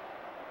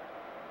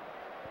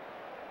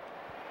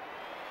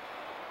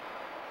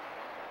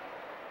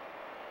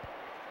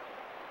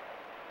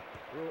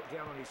 Brought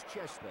down on his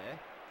chest there.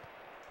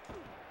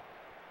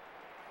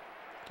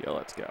 Yo,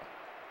 let's go.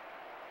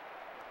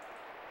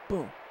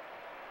 Boom.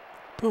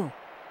 Boom.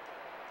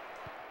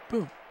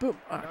 Boom. Boom.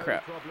 Ah, No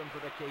crap. problem for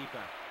the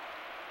keeper.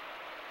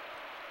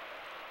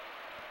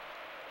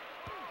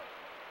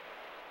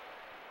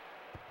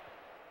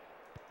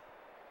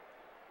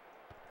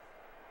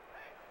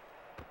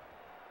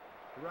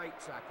 Great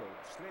tackle.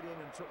 Slid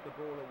in and took the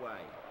ball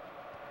away.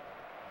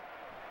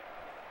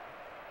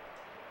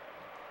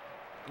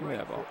 Give me Great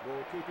that ball.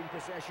 football, keeping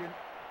possession.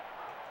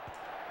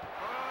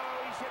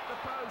 Oh, he's hit the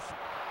post. Oh,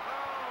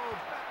 a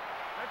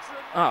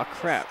tremendous Oh,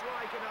 crap.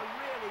 strike and a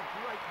really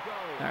great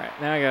goal. All right,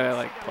 now I gotta Let's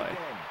like see that play.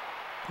 again.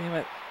 Damn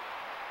it.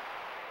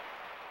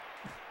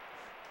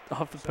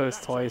 Off the So post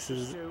that's twice us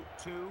is to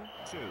 2-2.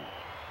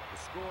 The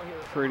score here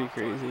at the pretty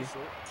half-time crazy.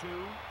 whistle,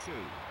 2-2.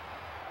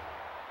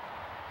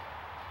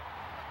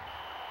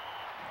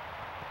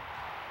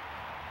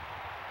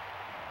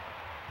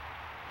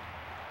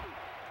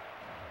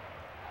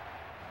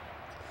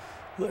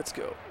 Let's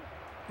go.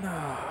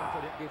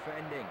 Confident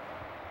defending.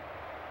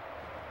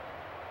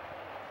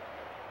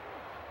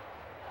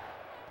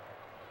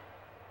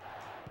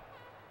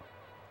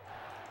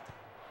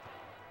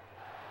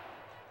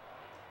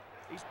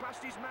 He's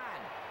past his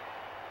man.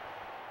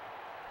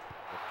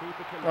 The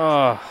keeper collects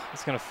Oh,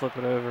 it's gonna flip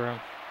it over him.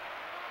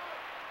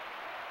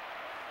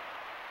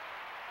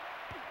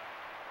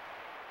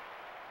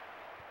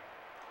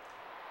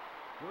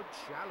 Good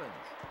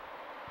challenge.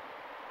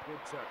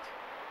 Good touch.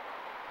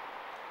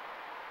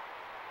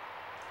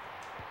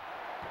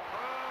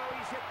 Oh,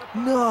 he's hit the post.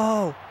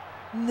 No!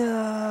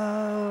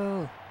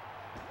 No!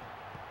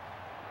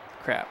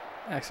 Crap.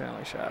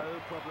 Accidentally shot. No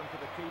problem for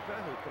the keeper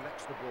who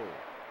collects the ball.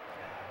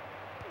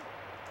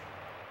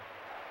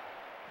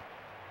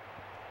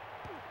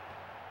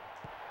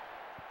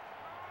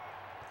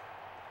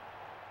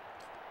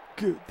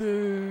 Get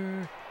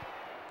there.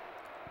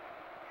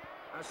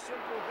 A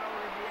simple goal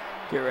in the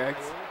end. Get wrecked.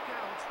 They all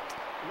count.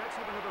 Let's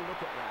have another look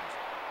at that.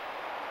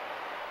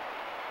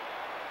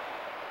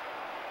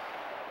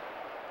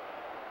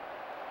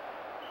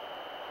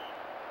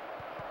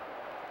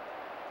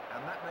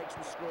 And that makes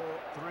the score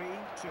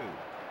 3-2.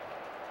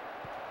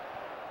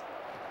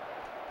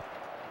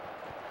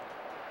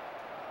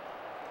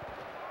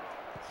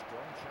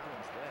 Strong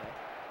challenge there.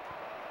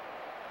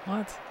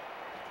 What?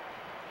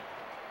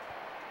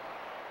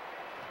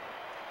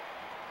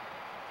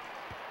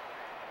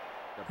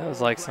 The That was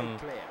ball like played some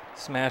clear.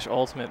 Smash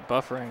Ultimate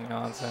buffering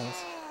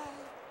nonsense.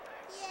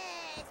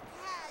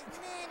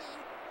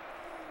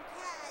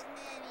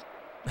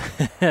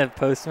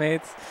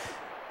 Postmates?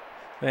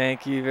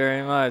 Thank you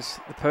very much.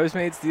 The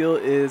Postmates deal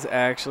is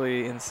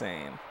actually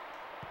insane.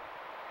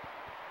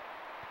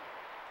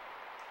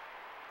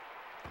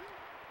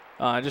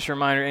 Just a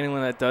reminder,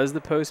 anyone that does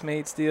the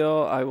Postmates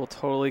deal, I will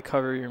totally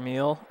cover your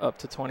meal up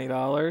to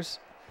 $20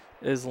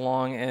 as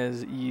long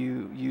as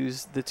you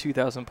use the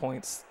 2,000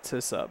 points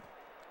to sub.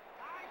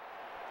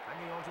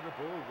 Hanging on to the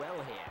ball well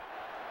here.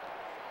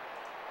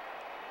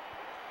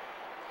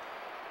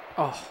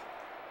 Oh,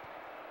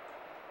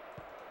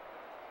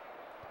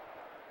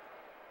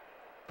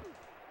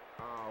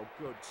 Oh,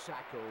 good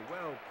tackle.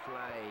 Well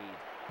played.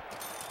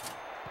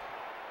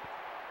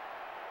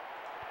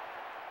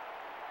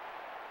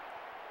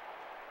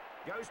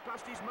 Goes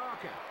past his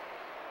marker.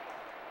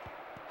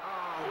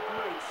 Oh,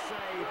 great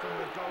save from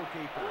the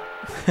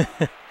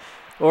goalkeeper.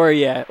 or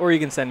yeah, or you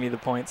can send me the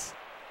points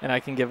and I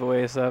can give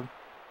away a sub.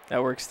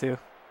 That works too.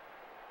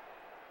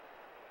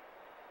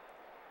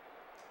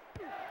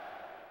 The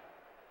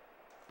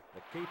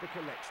keeper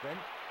collects then.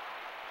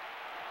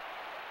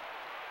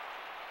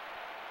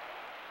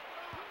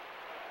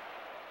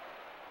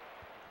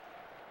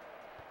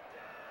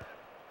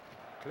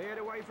 Cleared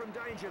away from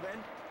danger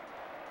then.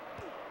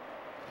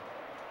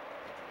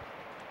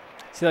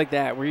 See, like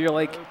that, where you're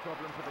like, No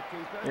problem for the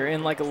keeper. you're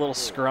in like a Collects little the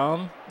ball.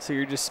 scrum, so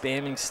you're just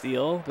spamming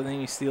steal, but then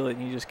you steal it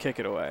and you just kick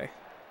it away.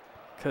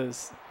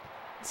 Because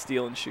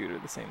steal and shoot are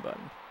the same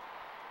button.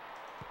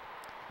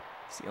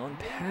 Steal and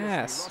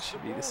pass lost should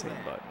the be the ball same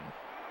there. button.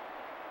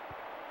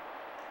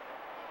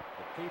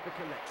 The keeper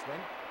collects then.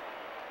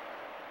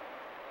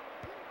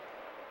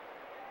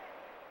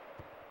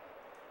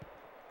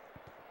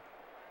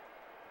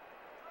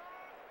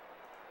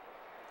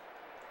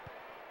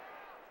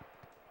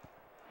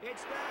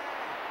 It's there!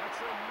 A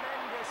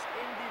tremendous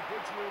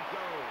individual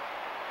goal.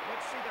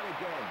 Let's see that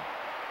again.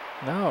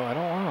 No, I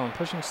don't want to. I'm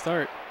pushing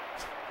start.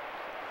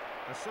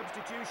 A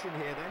substitution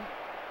here then,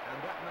 and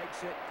that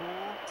makes it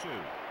 4-2.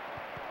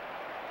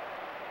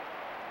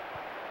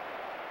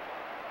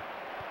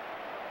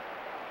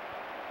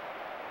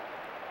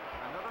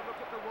 Another look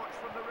at the watch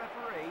from the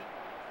referee.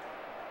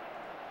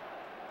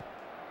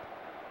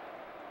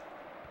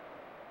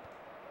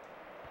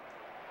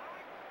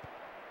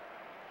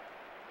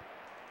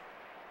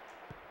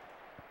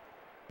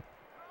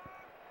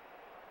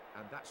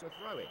 And that's a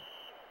throw-in.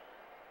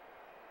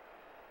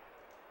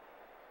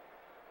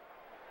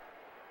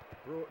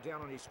 Brought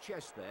down on his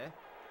chest there.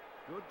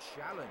 Good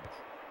challenge.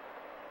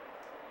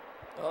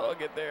 Oh, I'll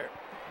get there.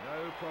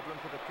 No problem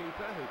for the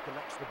keeper who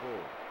collects the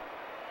ball.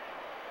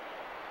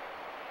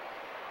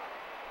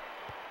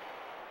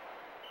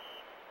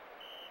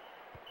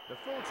 The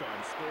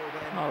full-time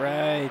score then. All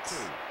right.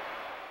 4-2.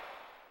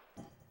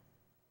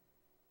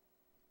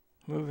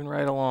 Moving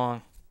right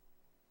along.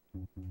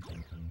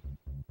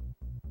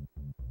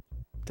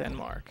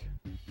 Denmark.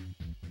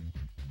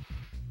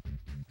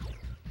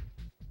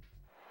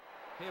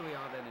 Here we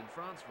are then in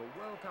France for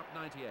World Cup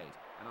 '98,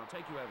 and I'll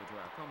take you over to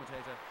our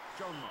commentator,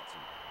 John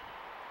Motson.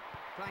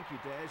 Thank you,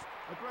 Des.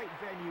 A great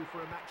venue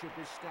for a match of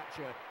this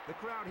stature. The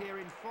crowd here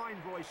in fine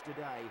voice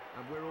today,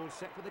 and we're all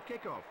set for the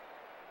kickoff.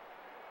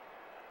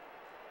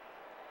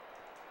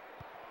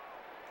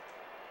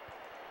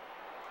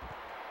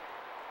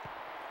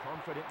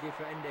 Confident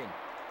defending.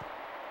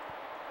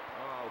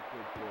 Oh,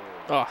 good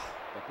ball. Oh,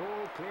 The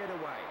ball cleared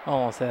away.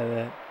 almost had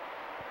that.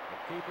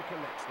 The keeper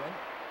collects then.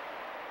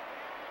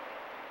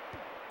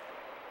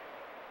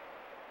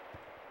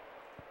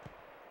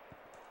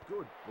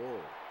 Good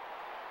ball.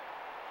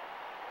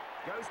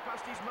 Goes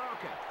past his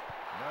marker.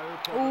 No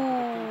problem for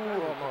the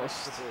keeper who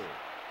collects the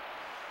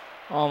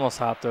ball. Almost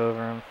hopped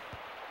over him.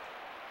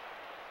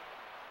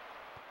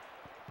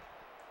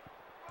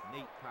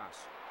 Neat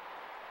pass.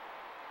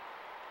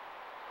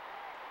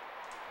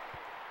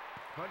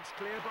 Punch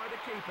clear by the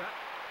keeper.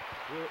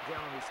 Brought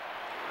down his...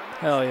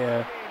 Hell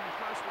yeah.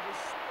 Close to the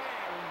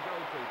sparing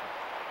goalkeeper.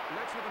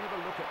 Let's have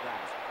another look at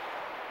that.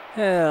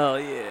 Hell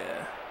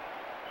yeah.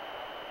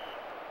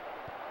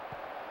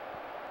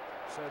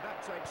 So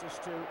that takes us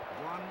to 1-0.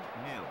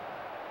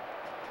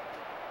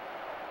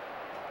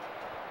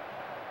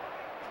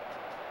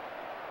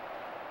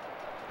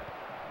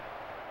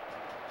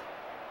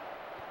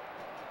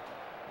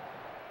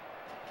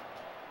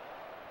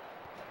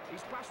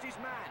 He's past his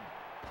man.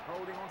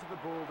 Holding onto the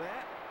ball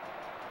there.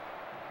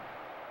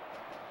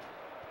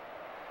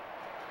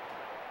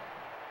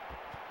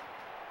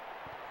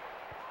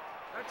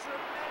 A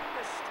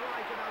tremendous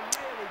strike and a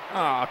really...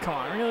 Oh, come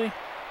on, really?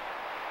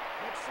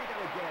 Let's see that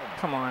again.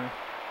 Come on.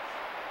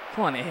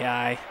 Come on,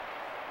 AI. And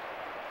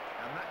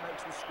that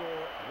makes the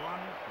score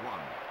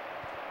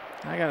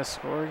 1-1. I got to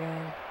score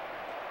again.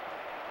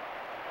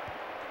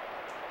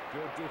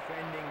 Good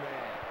defending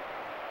there.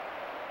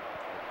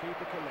 The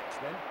keeper collects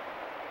then.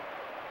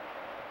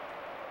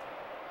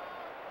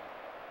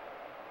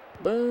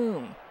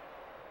 Boom.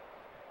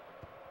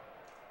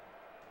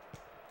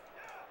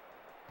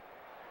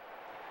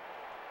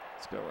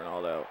 Let's go,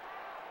 Ronaldo.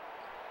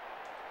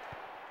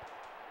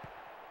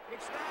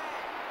 It's there.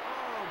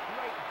 Oh,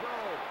 great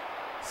goal.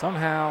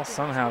 Somehow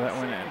that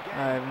went in.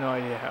 I have no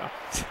idea how.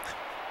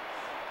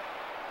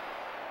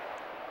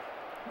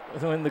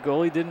 When the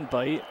goalie didn't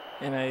bite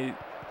and I And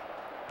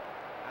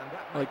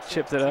that like makes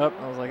chipped it up,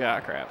 I was like, ah,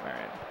 crap. All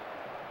right.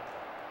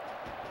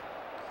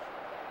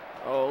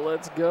 Oh,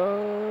 let's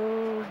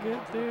go. hanging Get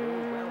onto the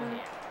ball well there.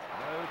 here.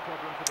 No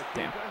problem for the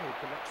Damn. keeper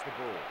who collects the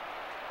ball.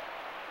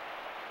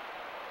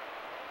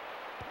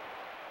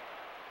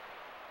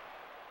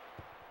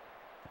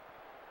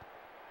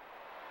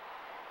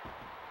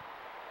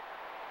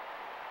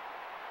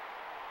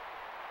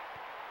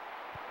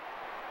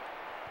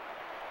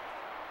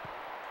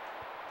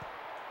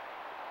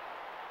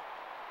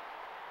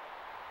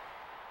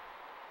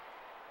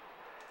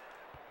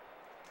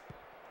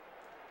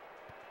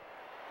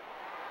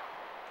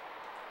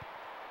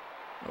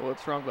 Oh,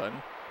 whoops, wrong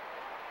button.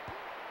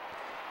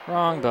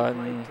 Wrong Ball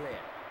button. played clear.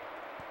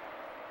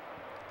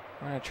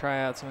 I'm going to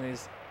try out some of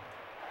these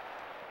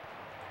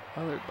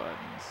other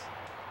buttons.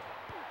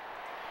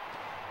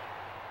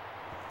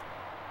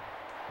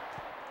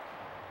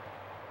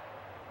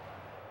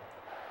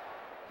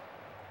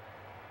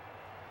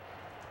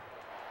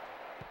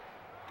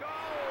 Goal!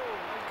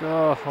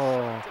 Go. To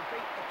beat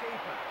the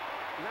keeper.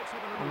 Let's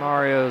have another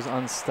Mario's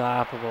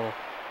unstoppable.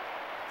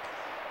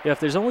 Yeah, if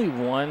there's only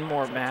one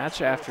more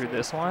match after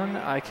this one,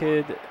 I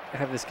could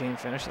have this game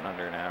finished in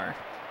under an hour.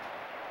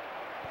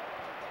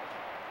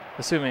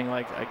 Assuming,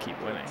 like, I keep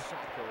winning.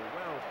 Tackle,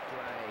 well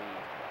played.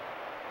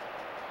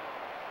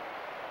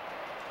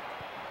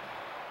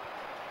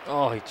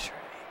 Oh, he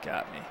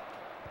got me.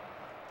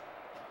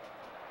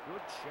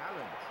 Good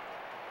challenge.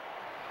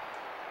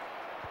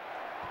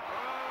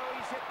 Oh,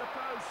 he's hit the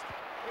post.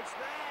 It's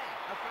there.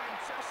 A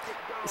fantastic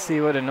goal.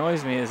 See, what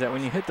annoys me is that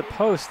when you hit the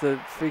post, the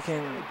freaking See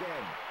it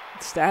again.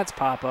 stats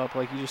pop up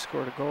like you just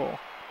scored a goal.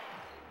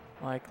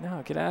 Like,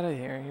 no, get out of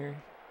here.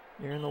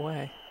 You're in the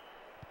way.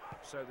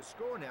 So the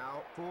score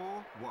now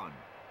 4-1.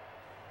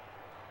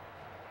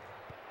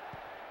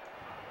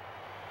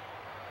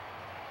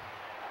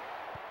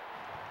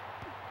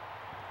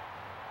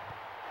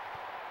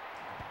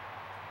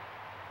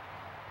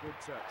 Good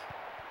touch.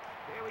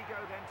 Here we go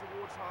then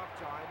towards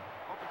half-time.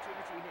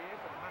 Opportunity here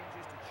for the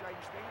managers to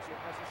change things if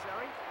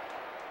necessary.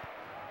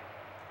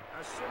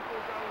 A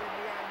simple goal in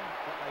the end,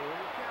 but they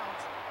all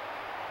count.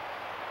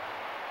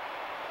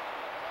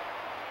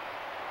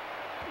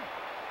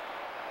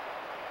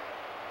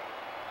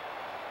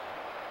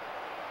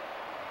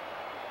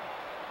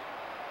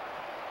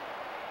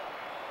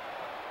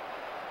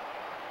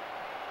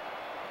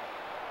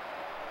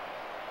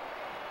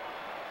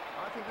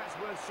 I think that's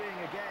worth seeing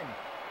again.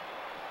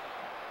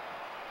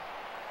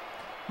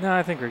 No,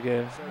 I think we're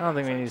good. So I don't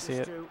think we that need to takes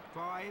see us it. to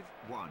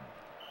 5-1.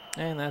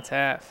 And that's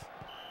half.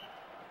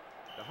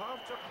 The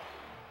half-time.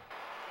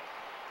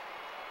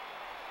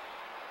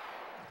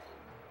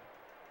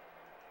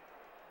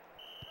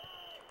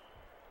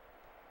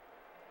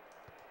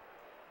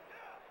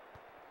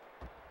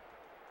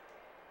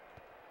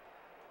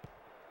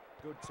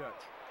 Good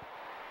touch.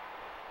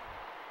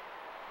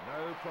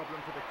 No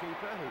problem for the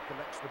keeper who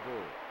collects the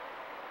ball.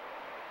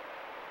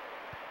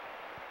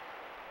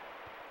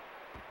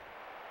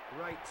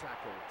 Great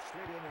tackle,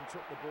 slid in and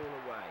took the ball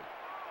away.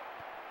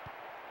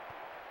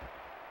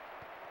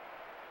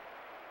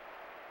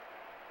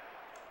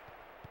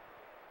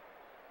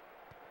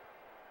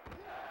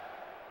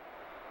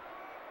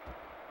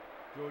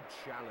 Good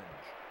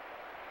challenge.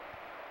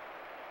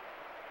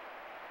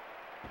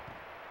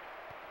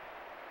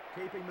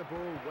 Keeping the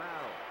ball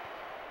well.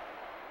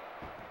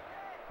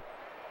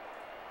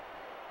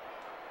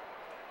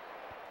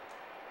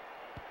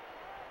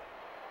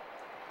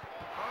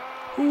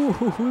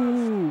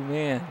 Ooh,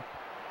 man.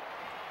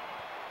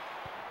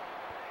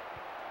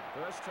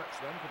 First touch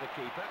then for the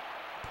keeper.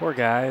 Poor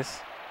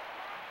guys.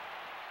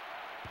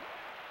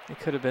 It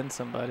could have been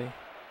somebody.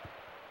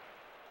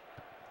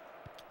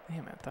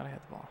 Damn it, I thought I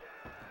had the ball.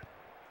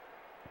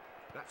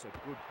 That's a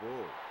good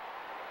ball.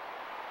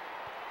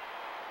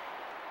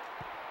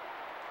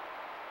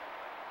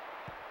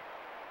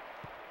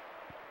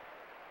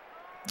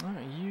 Oh,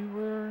 you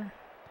were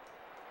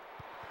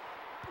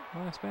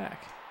last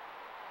back.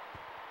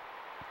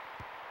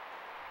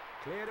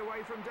 Cleared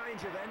away from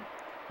danger then.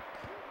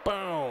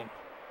 Boom.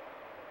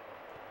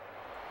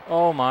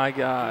 Oh my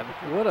God,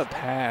 what a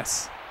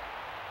pass.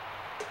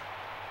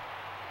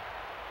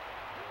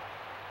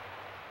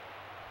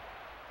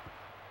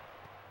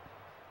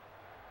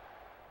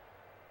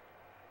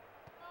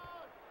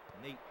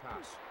 Neat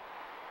pass.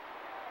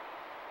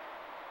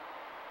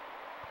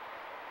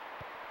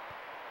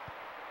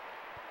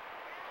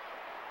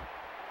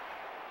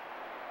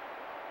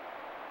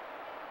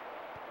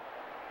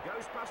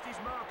 Goes past his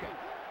marker.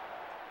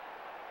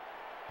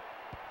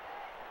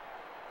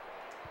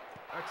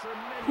 A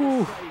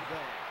tremendous save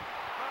there.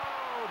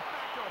 Oh,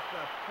 back off the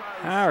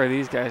post. How are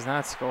these guys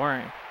not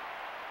scoring?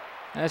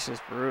 That's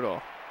just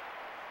brutal.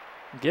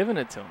 I'm giving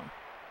it to them.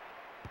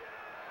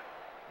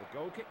 The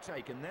goal kick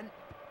taken then.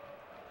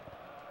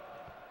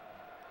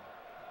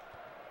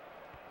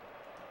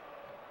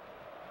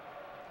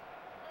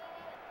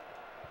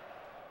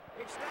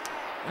 It's there.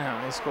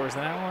 Oh, he scores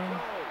that one.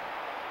 Goal.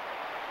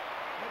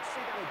 Let's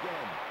see that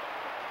again.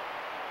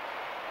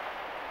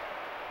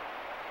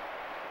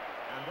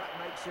 And that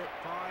makes it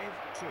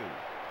 5-2.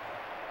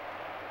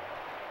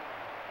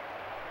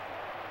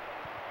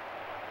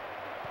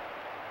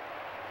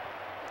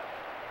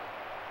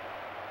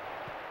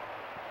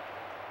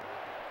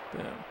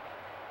 Boom.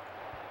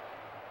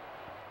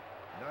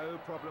 No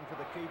problem for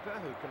the keeper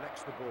who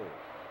collects the ball.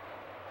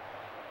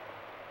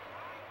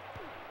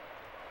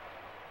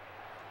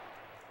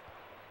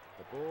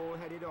 The ball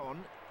headed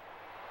on.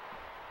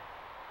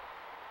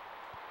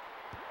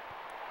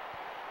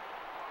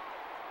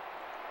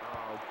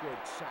 Oh,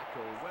 good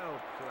tackle, well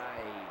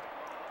played.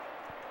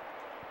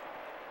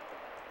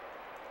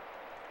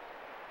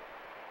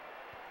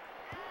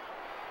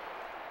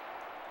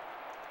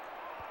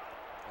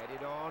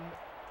 Headed on.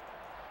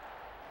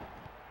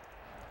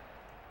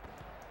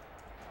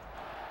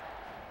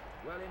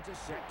 Well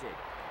intercepted.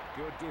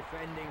 Good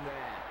defending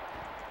there.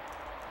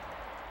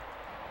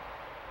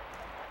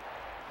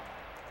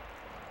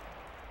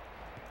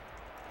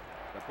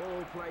 The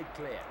ball played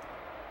clear.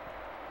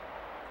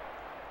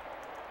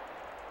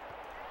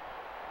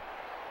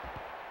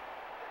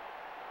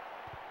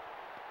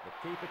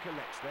 The keeper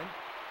collects then.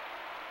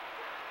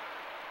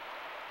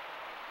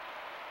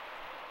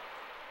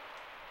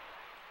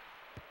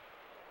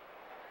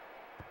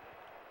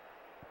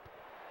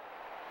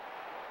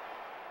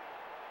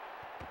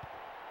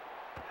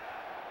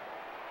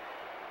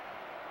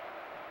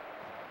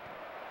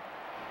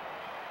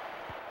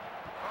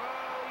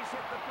 Oh, he's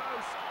hit the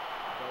post.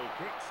 Goal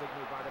kick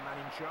signalled by the man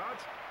in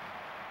charge.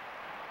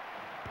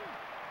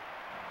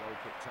 Goal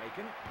kick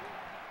taken.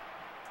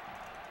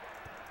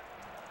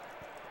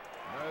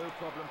 No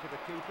problem for the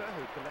keeper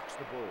who collects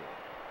the ball.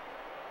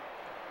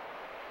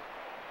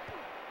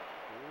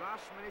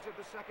 Last minute of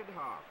the second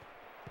half.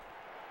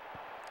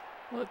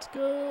 Let's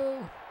go.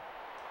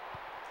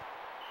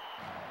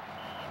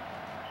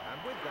 And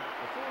with that,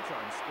 the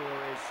full-time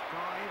score is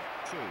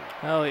 5-2.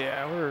 Hell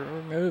yeah, we're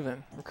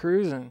moving. We're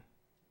cruising.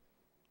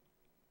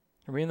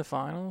 Are we in the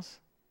finals?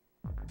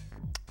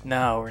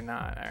 No, we're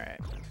not. All right.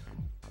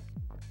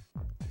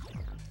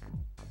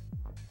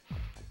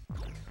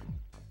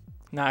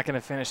 Not going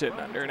to finish it in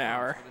under an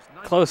hour.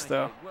 Close,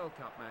 though.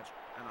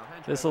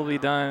 This will be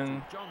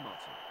done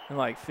in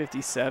like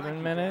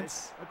 57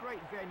 minutes. A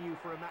great venue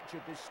for a match of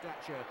this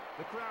stature.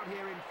 The crowd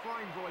here in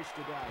fine voice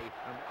today.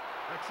 And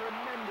a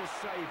tremendous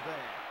save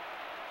there.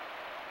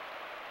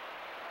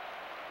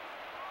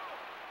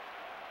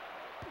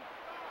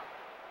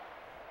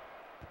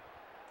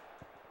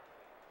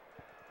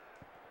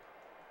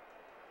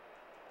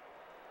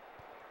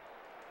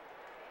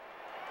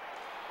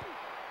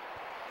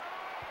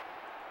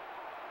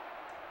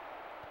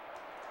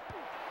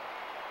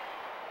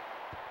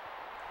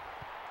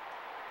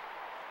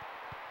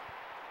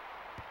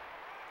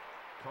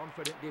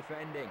 Confident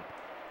defending.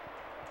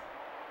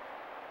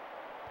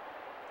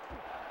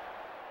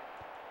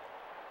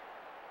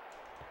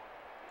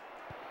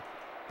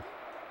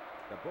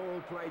 The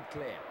Ball played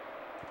clear.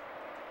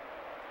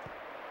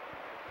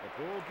 The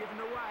ball given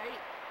away.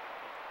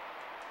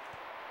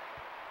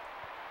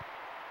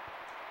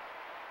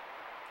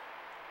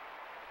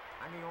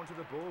 Hanging on to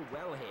the ball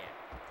well here.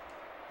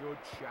 Good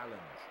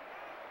challenge.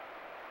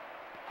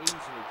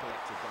 Easily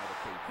collected by the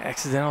keeper.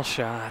 Accidental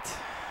shot.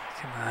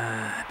 Come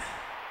on.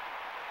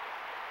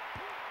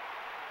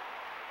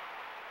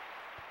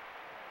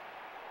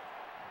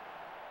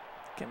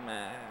 Come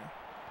on.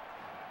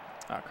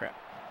 Oh, crap.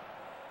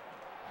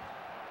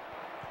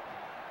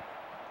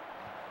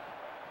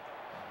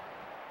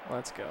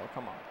 Let's go.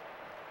 Come on.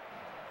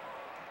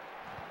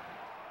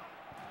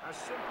 A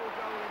simple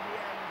goal in the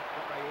end,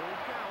 but they all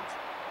count.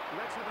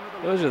 Let's have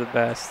another Those are look the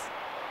at that. best.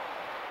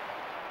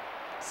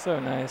 So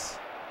nice.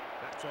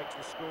 That takes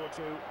the score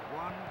to 1-0.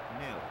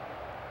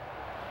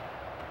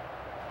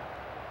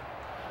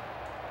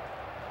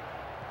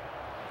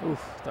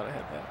 Oof, thought I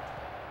had that.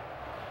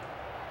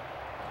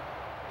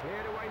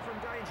 Cleared away from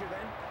danger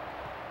then.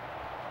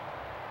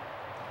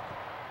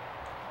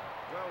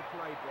 Well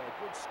played there.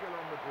 Good skill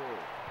on the ball.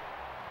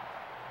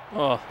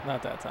 Oh,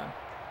 not that time.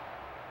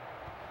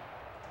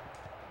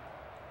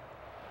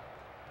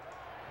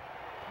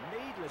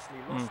 Needlessly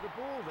lost the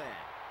ball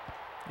there.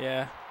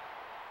 Yeah,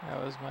 that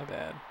was my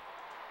bad.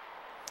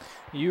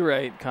 You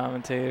right,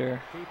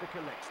 commentator. Keeper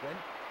collects then.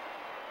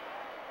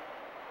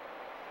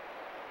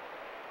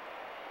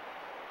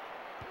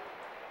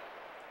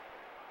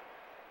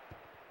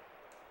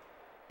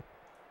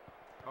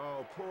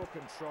 Oh, poor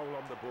control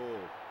on the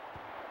ball.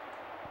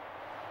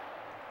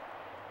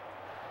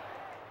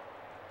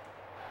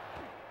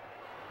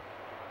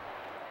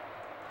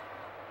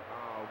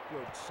 Oh,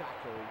 good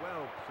tackle.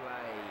 Well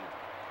played.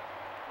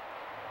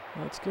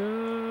 Let's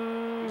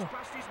go. He's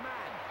past his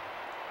man.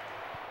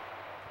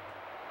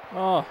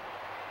 Oh,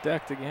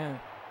 decked again.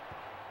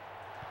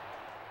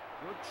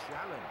 Good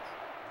challenge.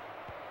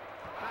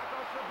 Back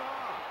off the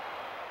bar.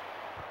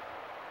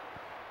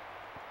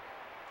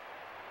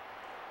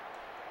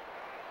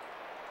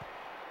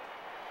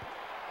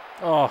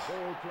 Oh,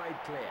 Ball played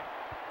clear.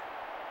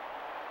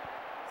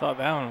 thought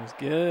that one was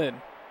good.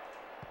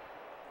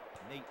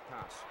 Neat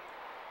pass.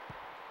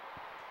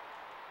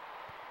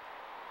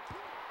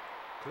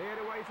 Cleared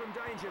away from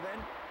danger then.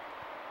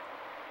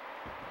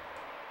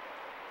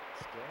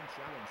 Strong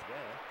challenge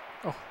there.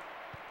 Oh.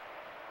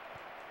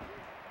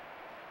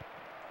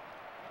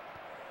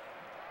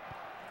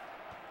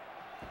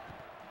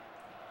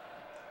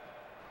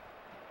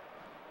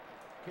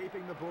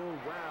 Keeping the ball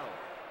well.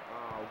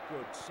 Oh,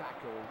 good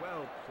tackle.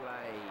 Well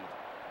played.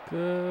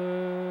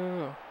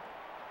 Go.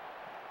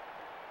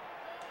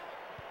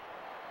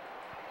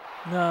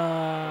 Goal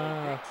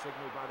No. kick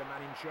signalled by the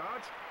man in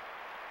charge.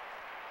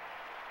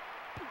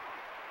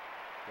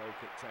 Goal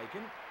kick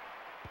taken.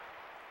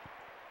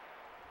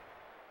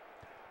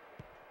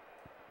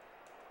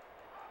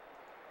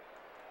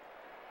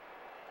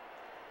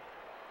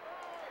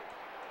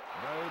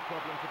 No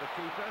problem for the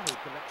keeper who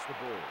collects the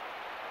ball.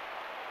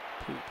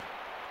 Poop.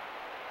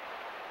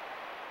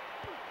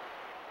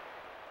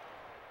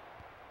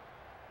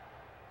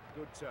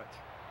 Good touch.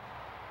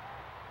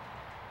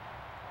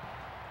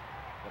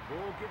 The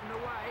ball given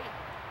away.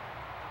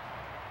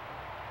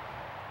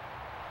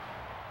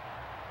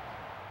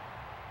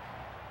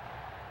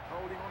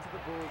 Holding onto the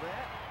ball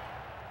there.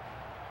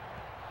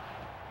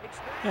 It's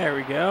there. There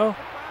we go. The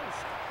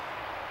post.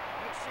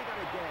 Let's see that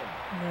again.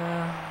 No,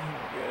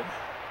 we're good.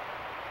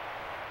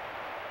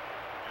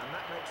 And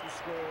that makes the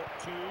score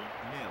 2-0.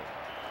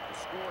 The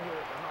score here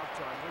at the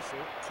half-time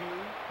whistle, 2-0.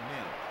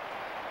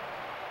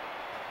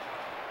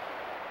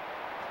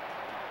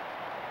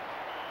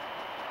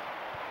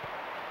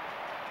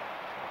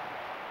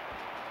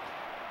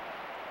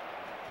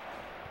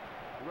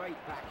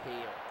 Great back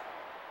heel.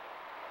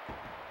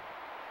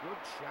 Good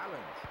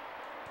challenge.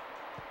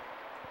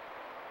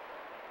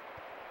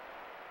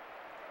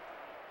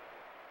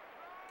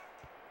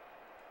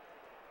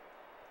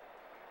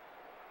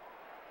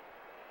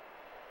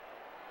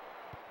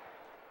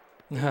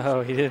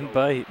 No, he didn't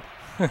bite.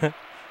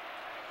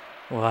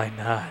 Why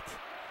not?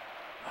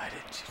 Why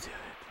didn't you do it?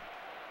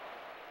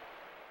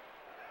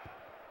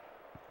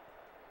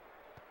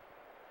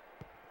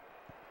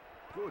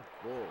 Good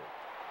ball.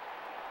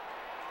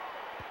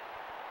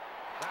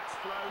 That's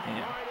flown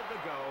Yeah. wide of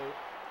the goal.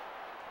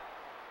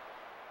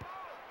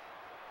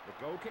 The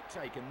goal kick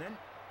taken then.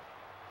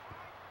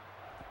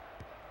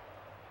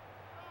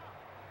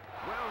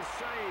 Well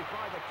saved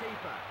by the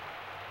keeper.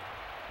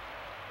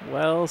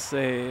 Well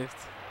saved.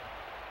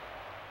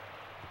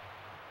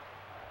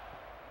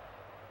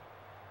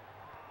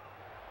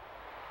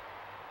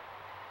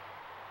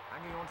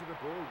 Hanging onto the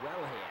ball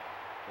well here.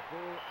 The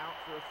ball out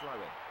for a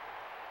throw-in.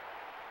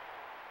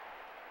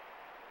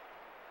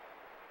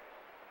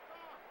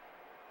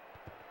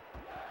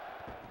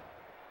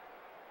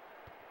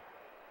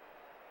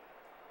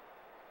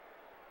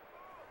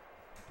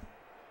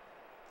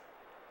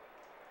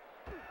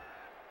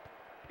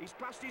 He's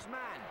past his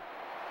man.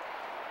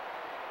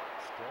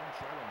 Strong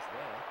challenge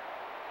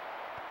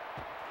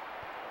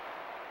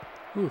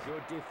there. Oof.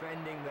 Good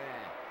defending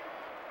there.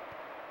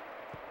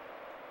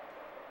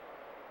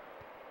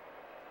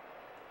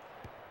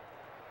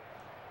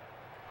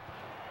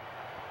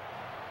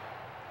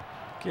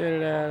 Get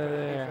it out of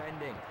Confident there.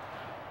 defending.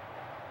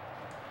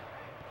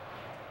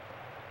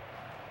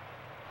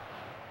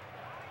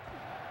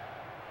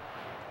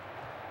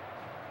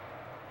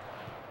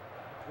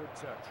 Good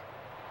touch.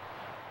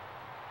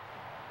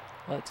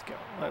 Let's go.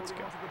 Let's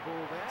Holding go. onto the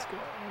ball there. Let's go.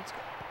 Let's go.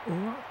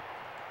 Ooh.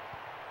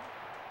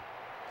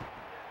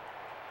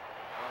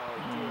 Oh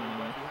dear, he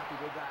won't be happy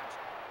with that.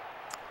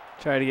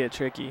 Try to get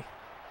tricky.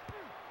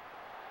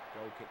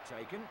 Goal kick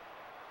taken.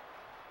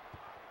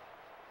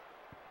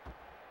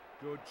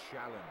 Good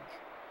challenge.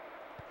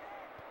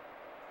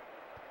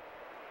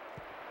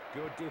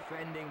 Good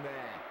defending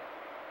there.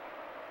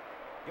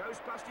 Goes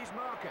past his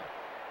marker.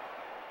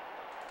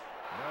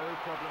 No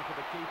problem for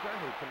the keeper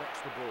who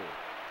collects the ball.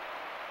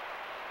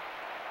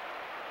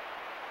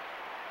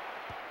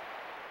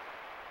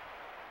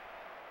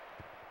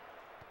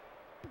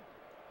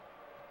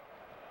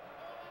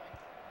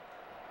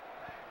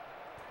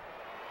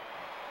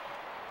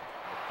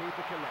 The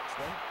keeper collects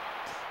them.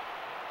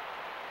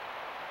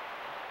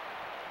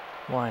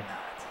 Why not?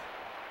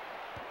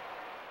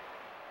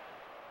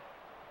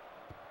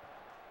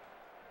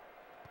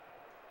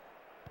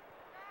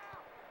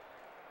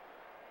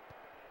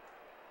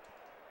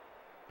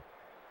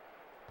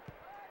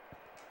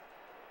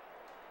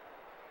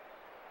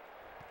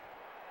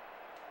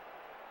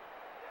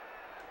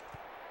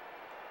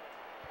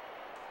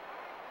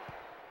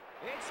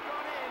 It's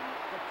gone in.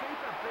 The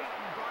keeper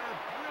beaten by a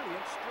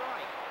brilliant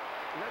strike.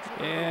 Let's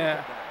have a Yeah. look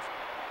at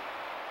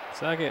that.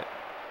 Suck it.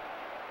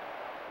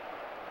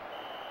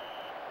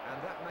 And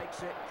that makes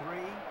it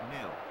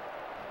 3-0.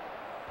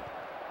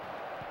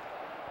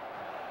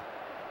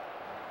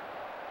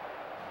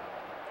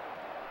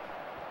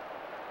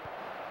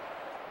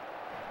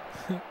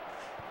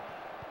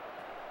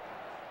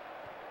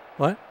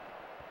 What?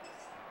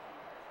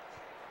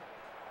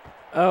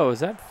 Oh, is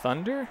that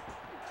thunder?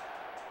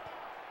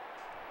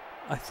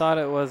 I thought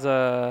it was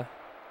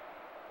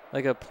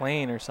like a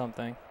plane or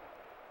something.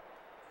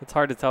 It's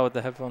hard to tell with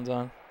the headphones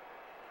on.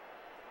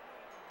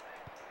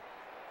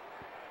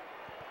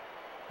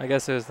 I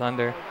guess it was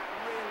thunder.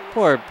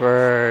 Poor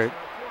Bert.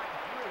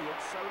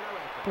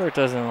 Bert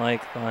doesn't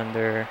like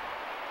thunder.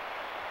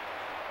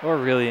 Or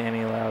really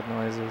any loud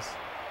noises.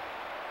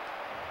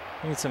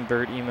 Need some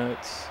Bert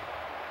emotes.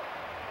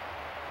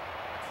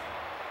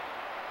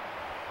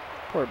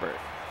 Poor Bert.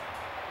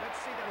 Let's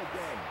see that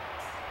again.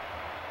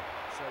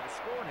 So the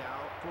score now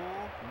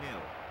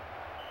 4-0.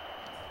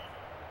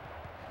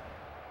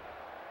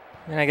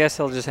 And I guess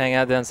he'll just hang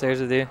out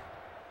downstairs with you.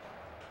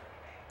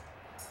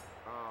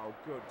 Oh,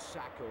 good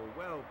tackle.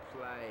 Well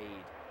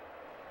played.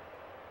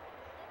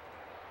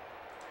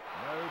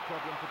 No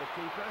problem for the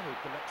keeper who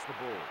collects the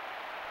ball.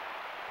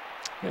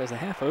 Yeah, is a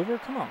half over?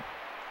 Come on.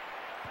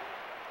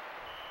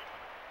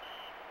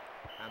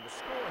 And the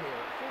score here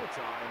at full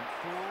time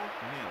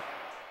 4-0.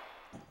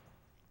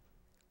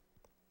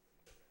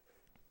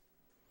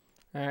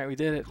 All right, we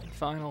did it.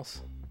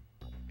 Finals.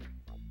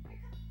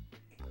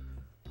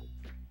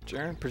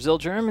 Brazil,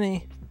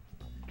 Germany.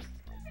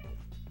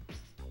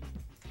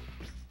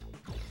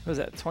 What was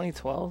that,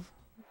 2012?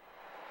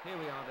 Here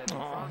we are then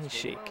in Aw, France he's for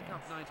shaking. World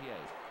Cup 98.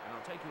 And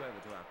I'll take you over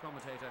to our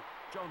commentator,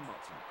 John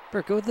Motson.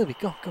 Bert, go with Libby.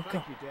 Go, go, go.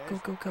 Thank you, Des. Go,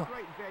 go, go.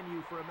 Great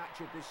venue for a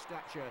match of this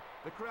stature.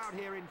 The crowd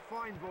here in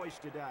fine voice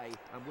today,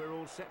 and we're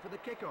all set for the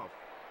kickoff.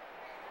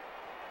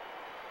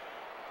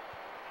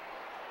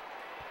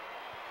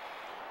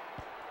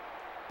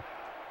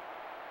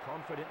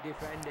 Confident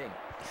defending.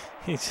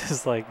 He's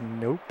just like,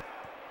 nope.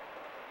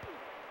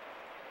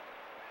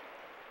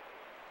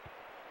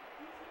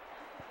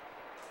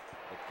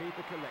 The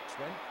keeper collects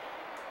them.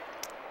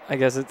 I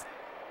guess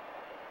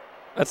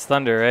that's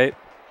thunder, right?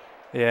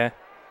 Yeah.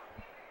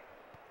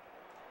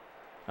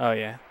 Oh,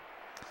 yeah.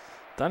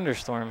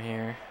 Thunderstorm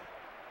here.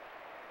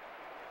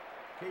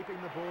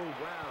 Keeping the ball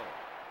well.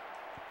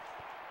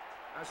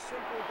 A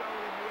simple goal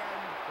in the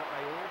end, but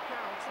they all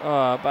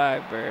count. Oh, bye,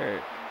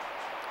 Bert.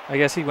 I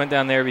guess he went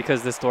down there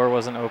because this door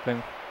wasn't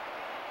open.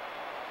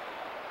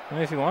 I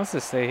mean, if he wants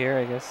to stay here,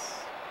 I guess.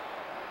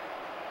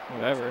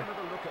 Whatever. Let's have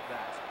another look at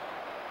that.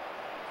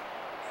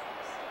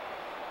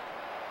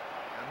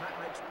 And that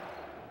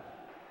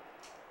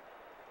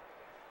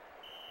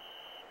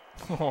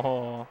makes...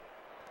 Oh.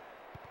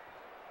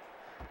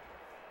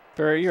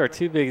 Bert, you are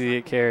too big to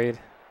get carried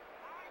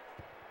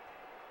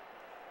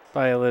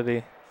by a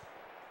Libby.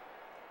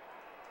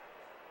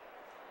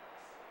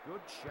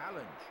 Good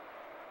challenge.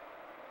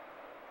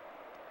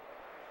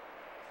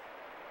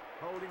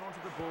 Holding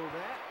onto the ball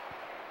there.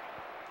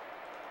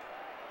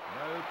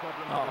 No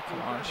problem. Oh, for the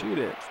come on, keeper shoot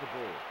who it. collects the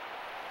ball.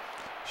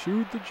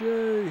 Shoot the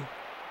J.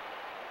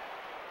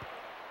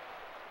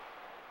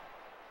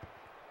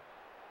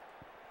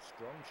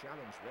 Strong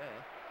challenge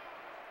there.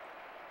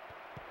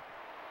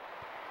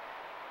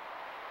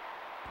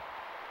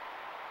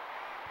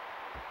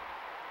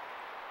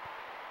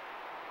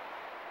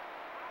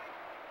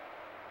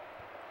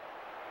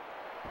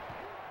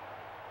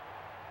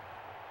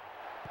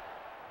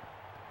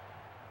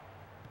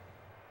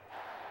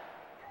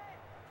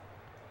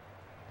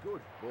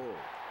 Good ball.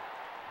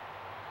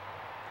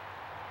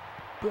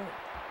 Boom.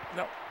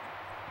 No.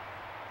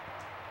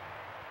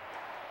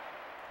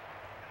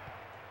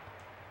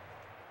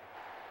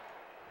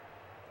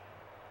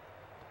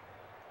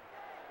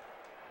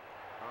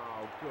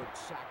 Oh, good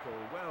tackle.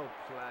 Well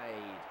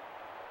played.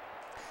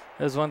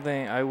 There's one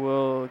thing I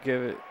will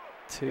give it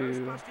Goes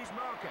to past his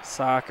marker.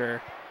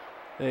 soccer.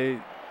 They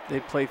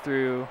play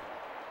through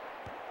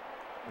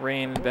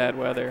rain and bad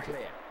Ball weather. clear.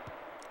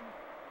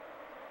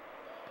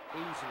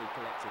 Easily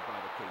collected by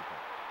the keeper.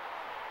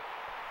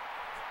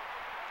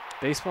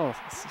 Baseball,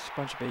 it's just a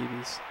bunch of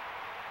babies.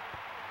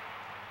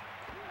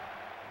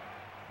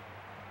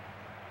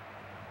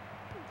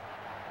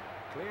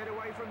 Cleared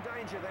away from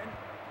danger then.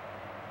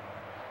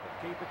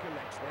 The keeper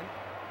collects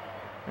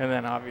then. And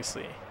then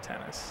obviously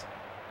tennis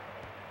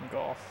and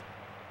golf.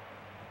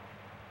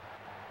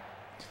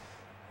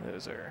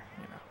 Those are,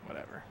 you know,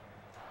 whatever.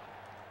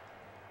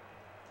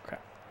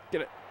 Crap.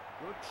 Get it.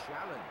 Good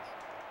challenge.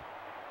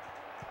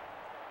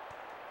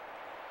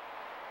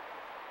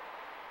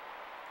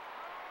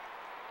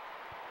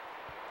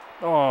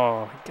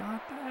 Oh, he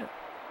got that.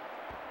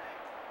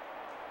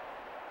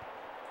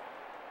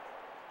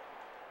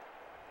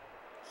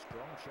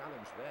 Strong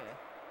challenge there.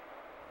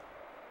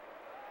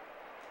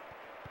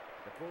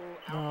 The ball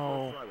out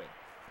No.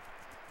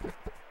 for a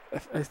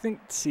throw-in. I think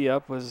C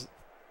up was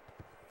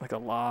like a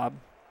lob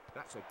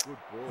That's a good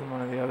in ball.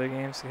 one of the other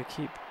games. I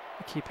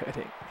keep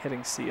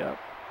hitting C up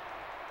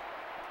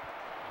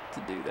to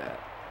do that.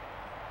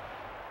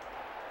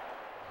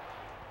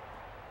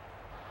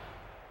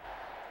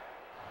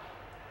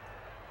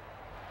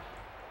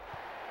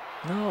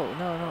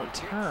 No,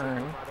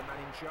 turn By the man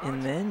in charge.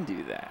 and then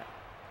do that.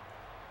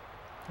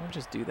 Don't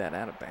just do that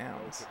out of Goal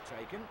bounds. kick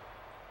taken.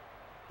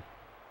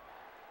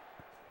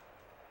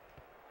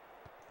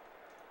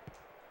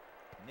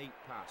 Neat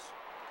pass.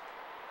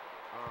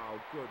 Oh,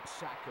 good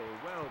tackle.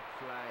 Well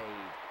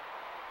played.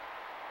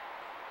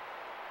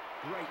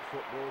 Great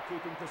football,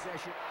 keeping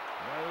possession.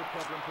 No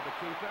problem for the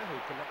keeper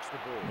who collects the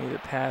ball. Need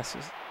it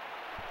passes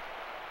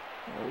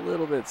a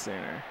little bit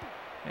sooner.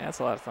 Yeah, that's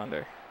a lot of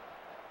thunder.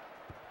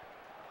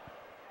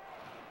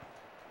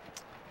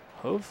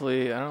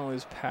 Hopefully I don't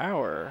lose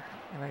power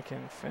and I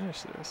can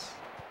finish this.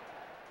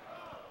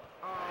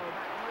 Oh,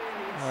 that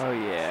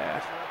really is Oh, yeah.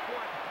 a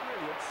quite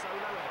brilliant solo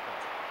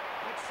effort.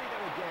 Let's see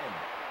that again.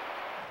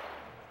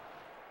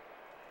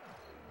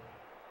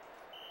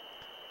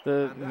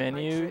 The And that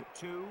menu,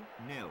 makes it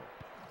 2-0.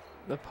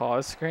 the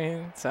pause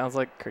screen sounds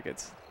like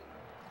crickets.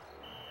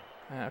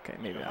 Okay,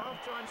 maybe The not.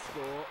 half-time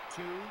score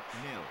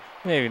 2-0.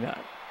 Maybe not.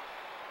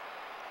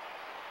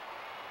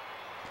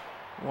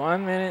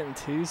 1 minute and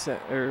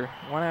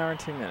 1 hour and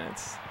 2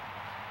 minutes.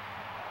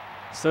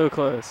 So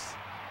close.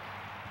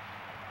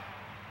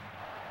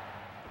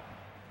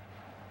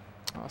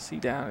 Oh, see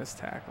down his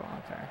tackle.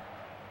 Okay.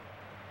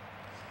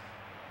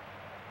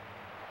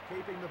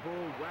 Keeping the ball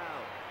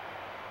well.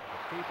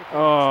 The keeper collects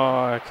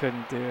Oh, I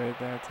couldn't do it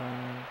that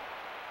time.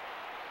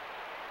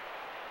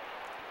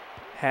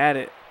 Had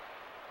it.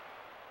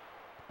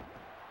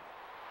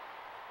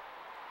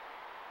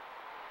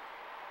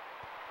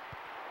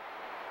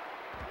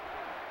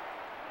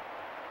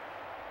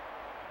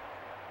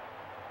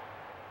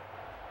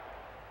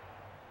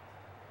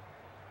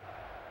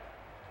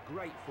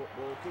 Great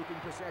football, keeping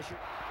possession.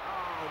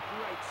 Oh,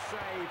 great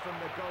save from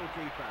the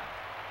goalkeeper.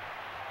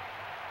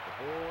 The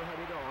ball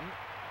headed on.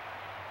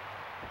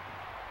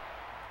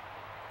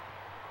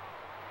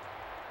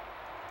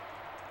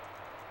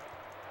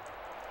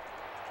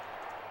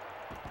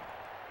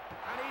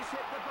 And he's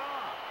hit the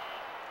bar.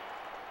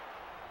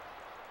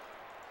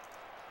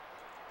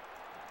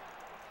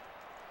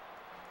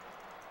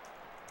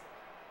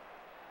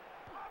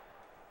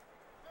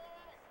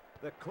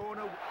 The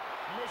corner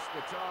missed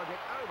the target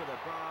over the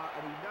bar,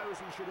 and he knows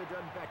he should have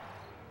done better.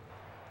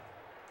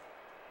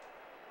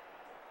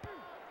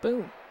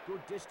 Boom.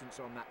 Good distance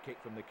on that kick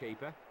from the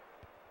keeper.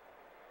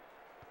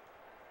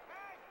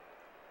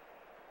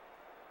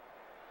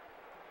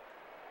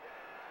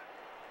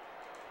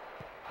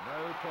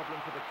 No problem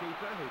for the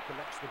keeper who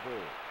collects the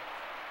ball.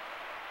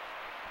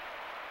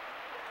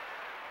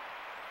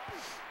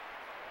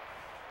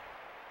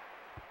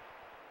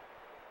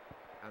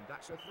 And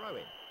that's a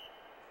throw-in.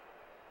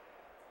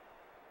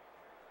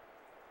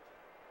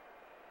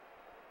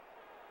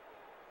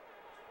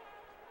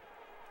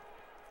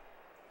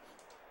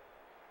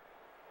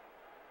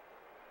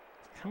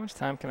 How much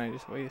time can I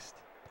just waste?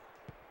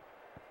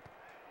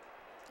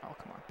 Oh,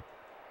 come on.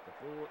 The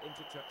ball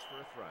into touch for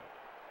a throw.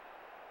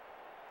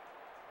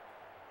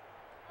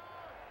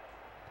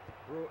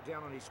 Brought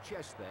down on his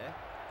chest there.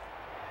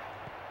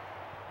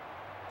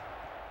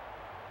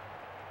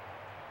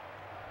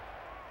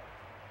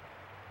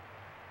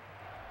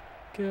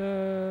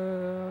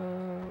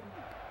 Go.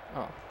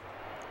 Oh.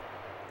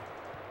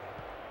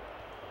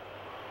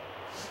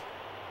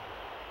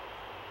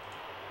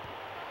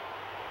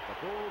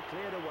 The ball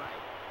cleared away.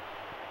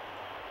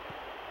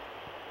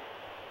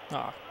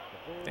 Oh.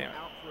 The ball Damn it.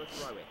 out for a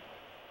throw-in.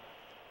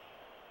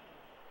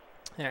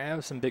 Yeah, I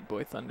have some big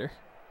boy thunder.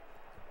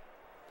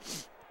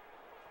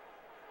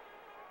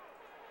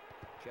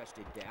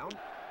 Chested down.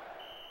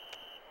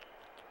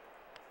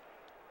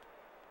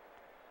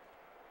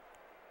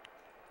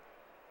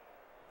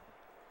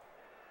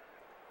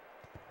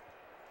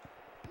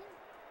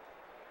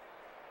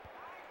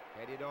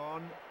 Head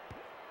on.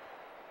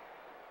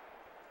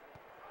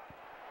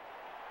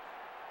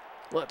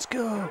 Let's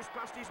go. Goes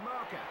past his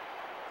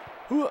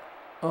marker.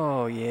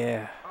 Oh,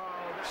 yeah. Oh,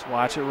 Just that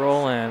watch it really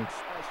roll is in.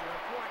 special. A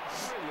quite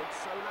brilliant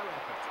solo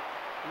effort.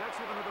 Let's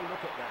have another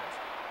look at that.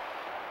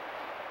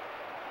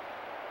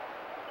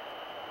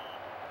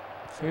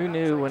 So Who that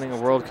knew takes winning a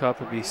us World to Cup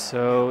would be 3-0.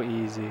 so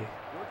easy? Good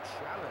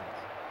challenge.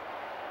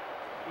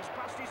 He's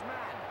past his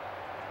man.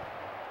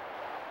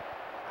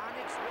 And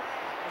it's there.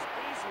 As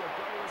easy a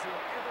goal as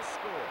he'll ever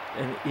score.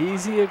 An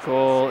easy a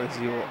goal as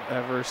you will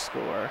ever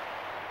score.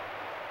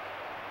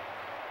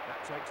 That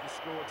takes the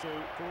score to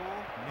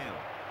 4-0.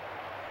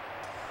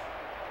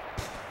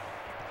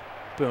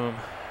 Boom.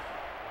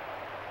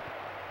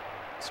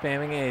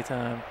 Spamming A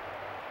time.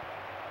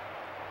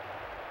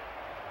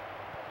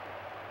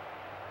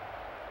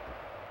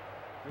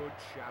 Good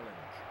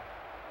challenge.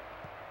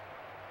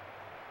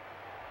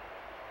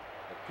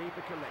 The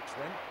keeper collects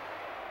then.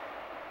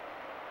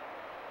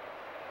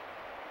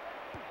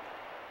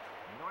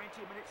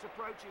 90 minutes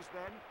approaches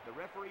then. The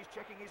referee's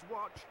checking his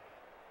watch.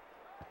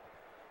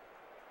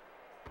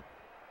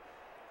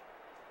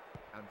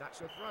 And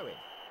that's a throw-in.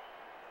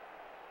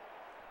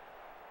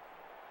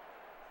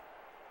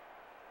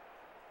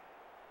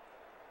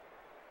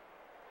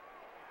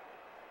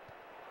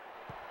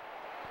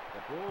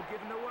 The ball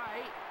given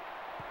away.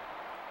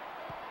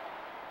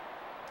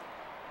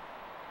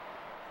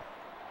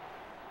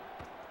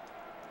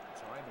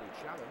 Timely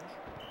challenge.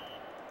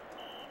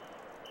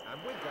 And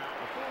with that,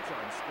 the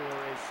full-time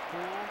score is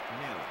 4-0.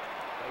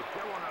 They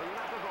go on a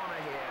lap of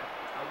honour here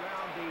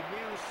around the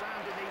new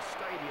Saint-Denis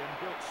Stadium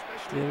built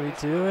specially Did for we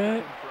this do World Cup it?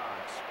 in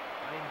France.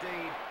 And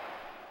indeed,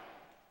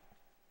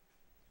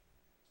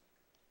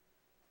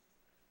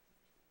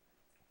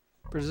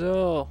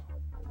 Brazil,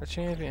 the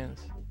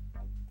champions.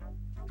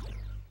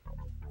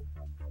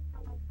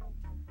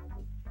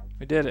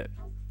 We did it.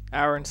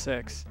 Hour and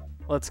 6.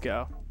 Let's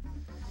go.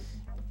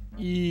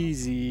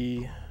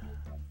 Easy.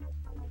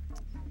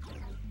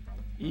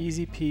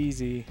 Easy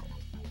peasy.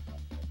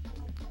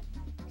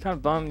 Kind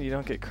of bummed you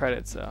don't get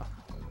credits though.